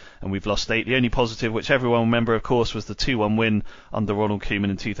competitions, and we've lost 8. The only positive, which everyone will remember, of course, was the 2-1 win under Ronald Koeman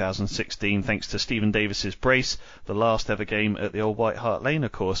in 2016, thanks to Stephen Davis's brace. The last ever game at the old White Hart Lane,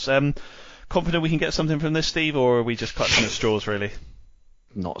 of course. Confident we can get something from this, Steve, or are we just clutching at straws, really?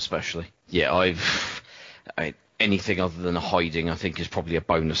 Not especially. Yeah, anything other than hiding, I think, is probably a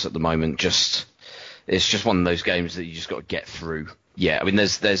bonus at the moment. It's just one of those games that you just got to get through. Yeah, I mean,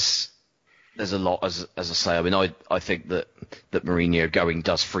 there's a lot, as I say. I mean, I think that Mourinho going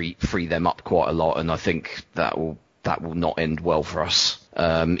does free them up quite a lot, and I think that will not end well for us.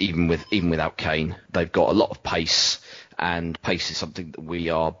 Even without Kane, they've got a lot of pace, and pace is something that we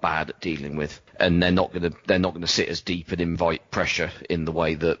are bad at dealing with. And they're not going to sit as deep and invite pressure in the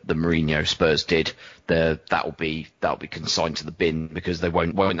way that the Mourinho Spurs did. That'll be consigned to the bin, because they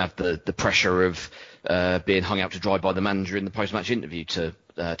won't have the pressure of being hung out to dry by the manager in the post-match interview to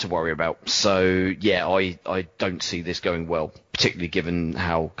worry about. So yeah, I don't see this going well, particularly given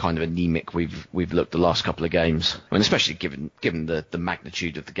how kind of anemic we've looked the last couple of games. I mean, especially given the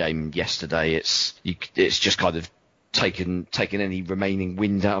magnitude of the game yesterday, it's just kind of taken any remaining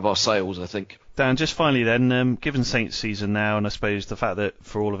wind out of our sails, I think. Dan, just finally then, given Saints season now, and I suppose the fact that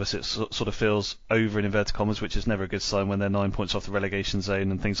for all of us it sort of feels over in inverted commas, which is never a good sign when they're 9 points off the relegation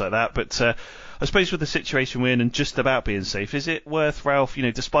zone and things like that, but I suppose with the situation we're in and just about being safe, is it worth Ralph,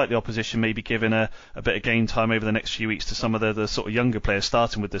 despite the opposition, maybe giving a bit of game time over the next few weeks to some of the sort of younger players,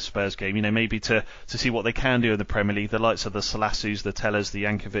 starting with the Spurs game, maybe to see what they can do in the Premier League, the likes of the Salassus, the Tellers, the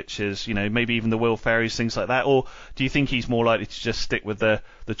Jankovic's, maybe even the Will Ferries, things like that? Or do you think he's more likely to just stick with the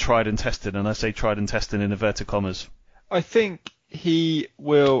tried and tested, and I say tried and tested in inverted commas? I think he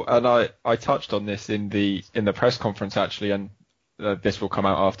will, and I touched on this in the press conference actually, and this will come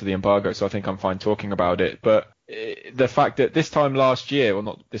out after the embargo, so I think I'm fine talking about it. But the fact that this time last year, or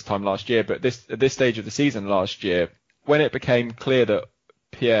not this time last year, but at this stage of the season last year, when it became clear that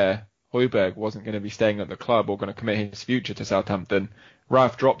Pierre Højbjerg wasn't going to be staying at the club or going to commit his future to Southampton,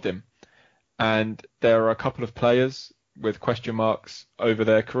 Ralph dropped him. And there are a couple of players with question marks over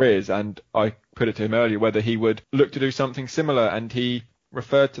their careers, and I put it to him earlier whether he would look to do something similar, and he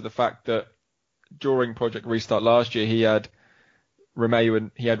referred to the fact that during Project Restart last year he had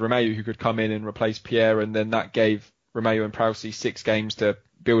Romeu who could come in and replace Pierre, and then that gave Romeu and Prowse 6 games to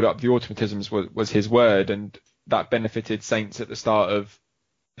build up the automatisms, was his word, and that benefited Saints at the start of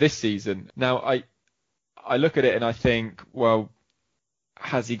this season. Now I look at it and I think, well,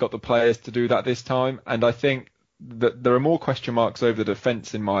 has he got the players to do that this time? And I think that there are more question marks over the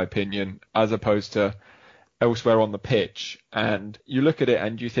defence, in my opinion, as opposed to elsewhere on the pitch. And you look at it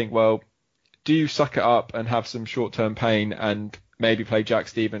and you think, well, do you suck it up and have some short-term pain and maybe play Jack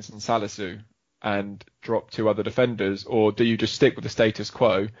Stevens and Salisu and drop 2 other defenders, or do you just stick with the status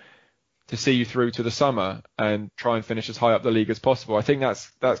quo to see you through to the summer and try and finish as high up the league as possible? I think that's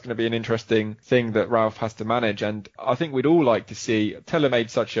going to be an interesting thing that Ralph has to manage, and I think we'd all like to see. Teller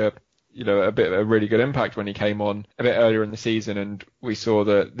made such a really good impact when he came on a bit earlier in the season, and we saw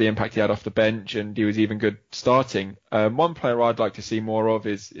the impact he had off the bench, and he was even good starting. One player I'd like to see more of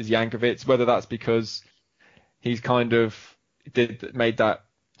is Jankovic, whether that's because he's kind of made that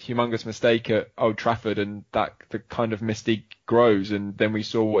humongous mistake at Old Trafford, and that the kind of mystique grows, and then we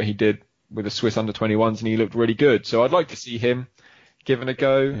saw what he did with the Swiss under-21s, and he looked really good. So I'd like to see him given a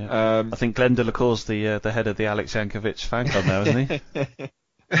go. Yeah. I think Glenn Delacour's the head of the Alex Jankovic fan club now, isn't he?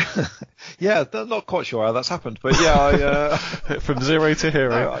 Yeah, I'm not quite sure how that's happened, but yeah, from zero to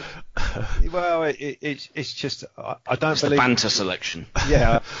hero. Well, it's just I don't it's believe the banter selection.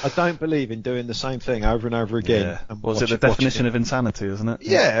 Yeah, I don't believe in doing the same thing over and over again. Yeah. And was it the definition of insanity, isn't it?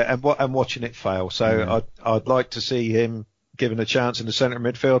 Yeah, and watching it fail. So I'd like to see him given a chance in the centre of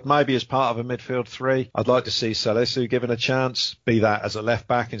midfield, maybe as part of a midfield 3. I'd like to see Salisu given a chance, be that as a left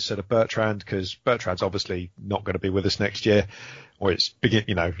back instead of Bertrand, because Bertrand's obviously not going to be with us next year, or it's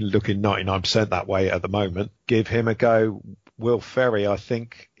looking 99% that way at the moment. Give him a go. Will Ferry, I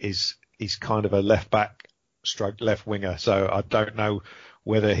think, is kind of a left back stroke left winger. So I don't know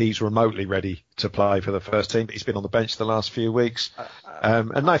whether he's remotely ready to play for the first team, but he's been on the bench the last few weeks.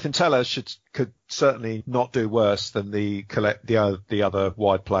 And Nathan Tella could certainly not do worse than the other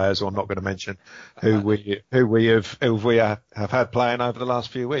wide players, who I'm not going to mention, who we have had playing over the last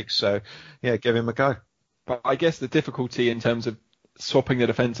few weeks. So yeah, give him a go. But I guess the difficulty in terms of swapping the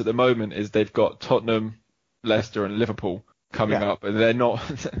defence at the moment is they've got Tottenham, Leicester, and Liverpool coming up, and they're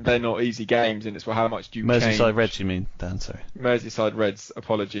not easy games, and it's how much do you Merseyside change? Reds, you mean, Dan? Sorry. Merseyside Reds.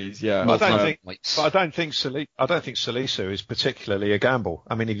 Apologies. Yeah. I don't think Salisu is particularly a gamble.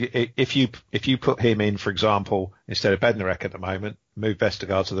 I mean, if you put him in, for example, instead of Bednarek at the moment, move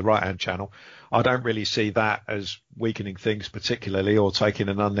Vestergaard to the right hand channel, I don't really see that as weakening things particularly or taking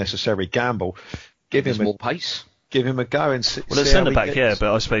an unnecessary gamble. Give him more pace. Give him a go and see. Well, it's centre back, but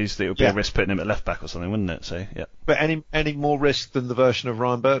I suppose it would be a risk putting him at left back or something, wouldn't it? So yeah. But any more risk than the version of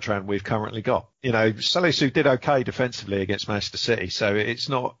Ryan Bertrand we've currently got? You know, Salisu did okay defensively against Manchester City, so it's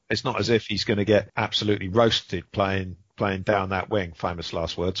not as if he's going to get absolutely roasted playing down that wing. Famous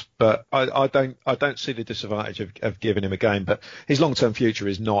last words. But I don't see the disadvantage of giving him a game. But his long-term future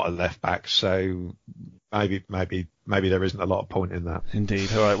is not a left back, so maybe there isn't a lot of point in that.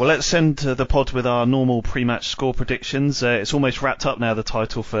 Indeed. All right. Well, let's end the pod with our normal pre-match score predictions. It's almost wrapped up now, the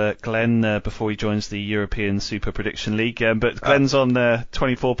title for Glenn, before he joins the European Super Prediction League. But Glenn's on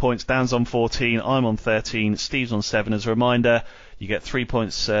 24 points, Dan's on 14, I'm on 13, Steve's on 7. As a reminder, you get 3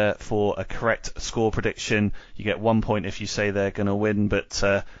 points for a correct score prediction. You get 1 point if you say they're going to win, but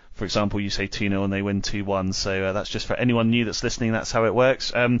for example, you say 2-0 and they win 2-1. So that's just for anyone new that's listening. That's how it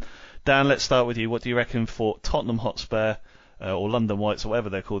works. Dan, let's start with you. What do you reckon for Tottenham Hotspur or London Whites or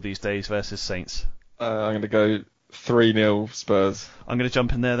whatever they're called these days versus Saints? I'm going to go 3-0 Spurs. I'm going to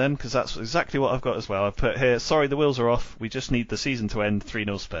jump in there then, because that's exactly what I've got as well. I've put here, sorry, the wheels are off. We just need the season to end.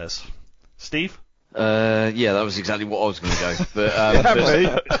 3-0 Spurs. Steve? Yeah, that was exactly what I was going to go. But,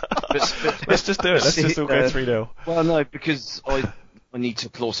 let's just do it. Let's just all go 3-0. Well, no, because I need to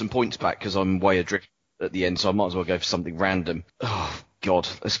claw some points back because I'm way adrift at the end, so I might as well go for something random. Oh, God.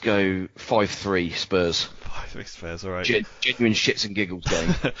 Let's go 5-3 Spurs. 5-3 Spurs, all right. Genuine shits and giggles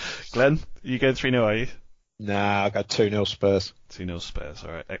game. Glenn, you going 3-0, are you? Nah, I got 2-0 Spurs. 2-0 Spurs,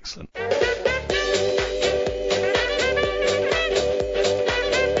 all right, excellent.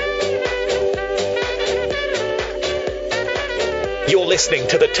 You're listening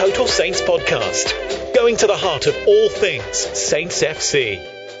to the Total Saints podcast, going to the heart of all things Saints FC.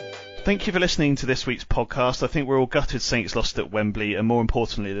 Thank you for listening to this week's podcast. I think we're all gutted Saints lost at Wembley, and more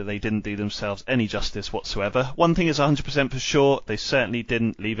importantly that they didn't do themselves any justice whatsoever. One thing is 100% for sure, they certainly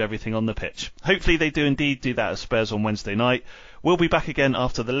didn't leave everything on the pitch. Hopefully they do indeed do that at Spurs on Wednesday night. We'll be back again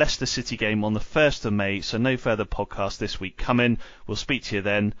after the Leicester City game on the 1st of May, so no further podcast this week coming. We'll speak to you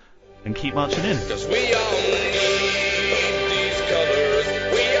then, and keep marching in. 'Cause we all need these colours.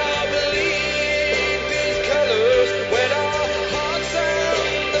 We all believe these colours. When our hearts are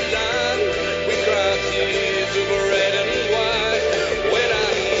on the line, we cry tears of red and white. When I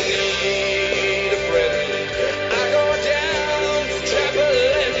need a friend, I go down to Chapel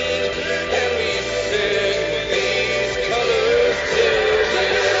End, and we sing these colours till the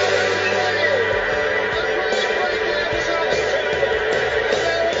end.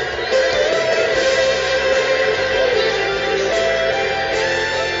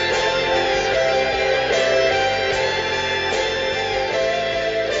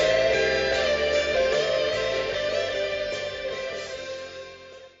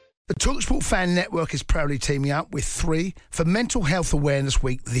 The TalkSport Fan Network is proudly teaming up with 3 for Mental Health Awareness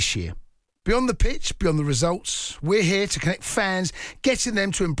Week this year. Beyond the pitch, beyond the results, we're here to connect fans, getting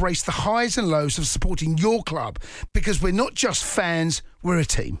them to embrace the highs and lows of supporting your club, because we're not just fans, we're a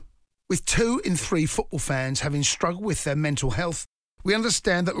team. With 2 in 3 football fans having struggled with their mental health, we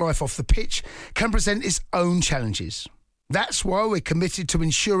understand that life off the pitch can present its own challenges. That's why we're committed to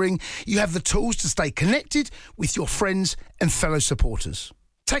ensuring you have the tools to stay connected with your friends and fellow supporters.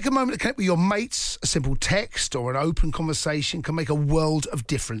 Take a moment to connect with your mates. A simple text or an open conversation can make a world of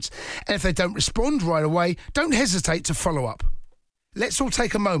difference. And if they don't respond right away, don't hesitate to follow up. Let's all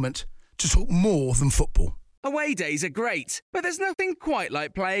take a moment to talk more than football. Away days are great, but there's nothing quite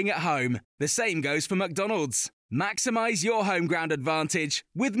like playing at home. The same goes for McDonald's. Maximise your home ground advantage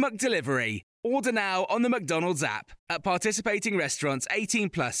with McDelivery. Order now on the McDonald's app. At participating restaurants, 18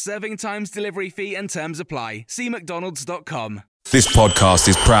 plus, serving times, delivery fee and terms apply. See mcdonalds.com. This podcast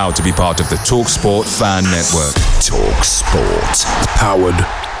is proud to be part of the TalkSport Fan Network. TalkSport. Powered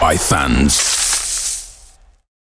by fans.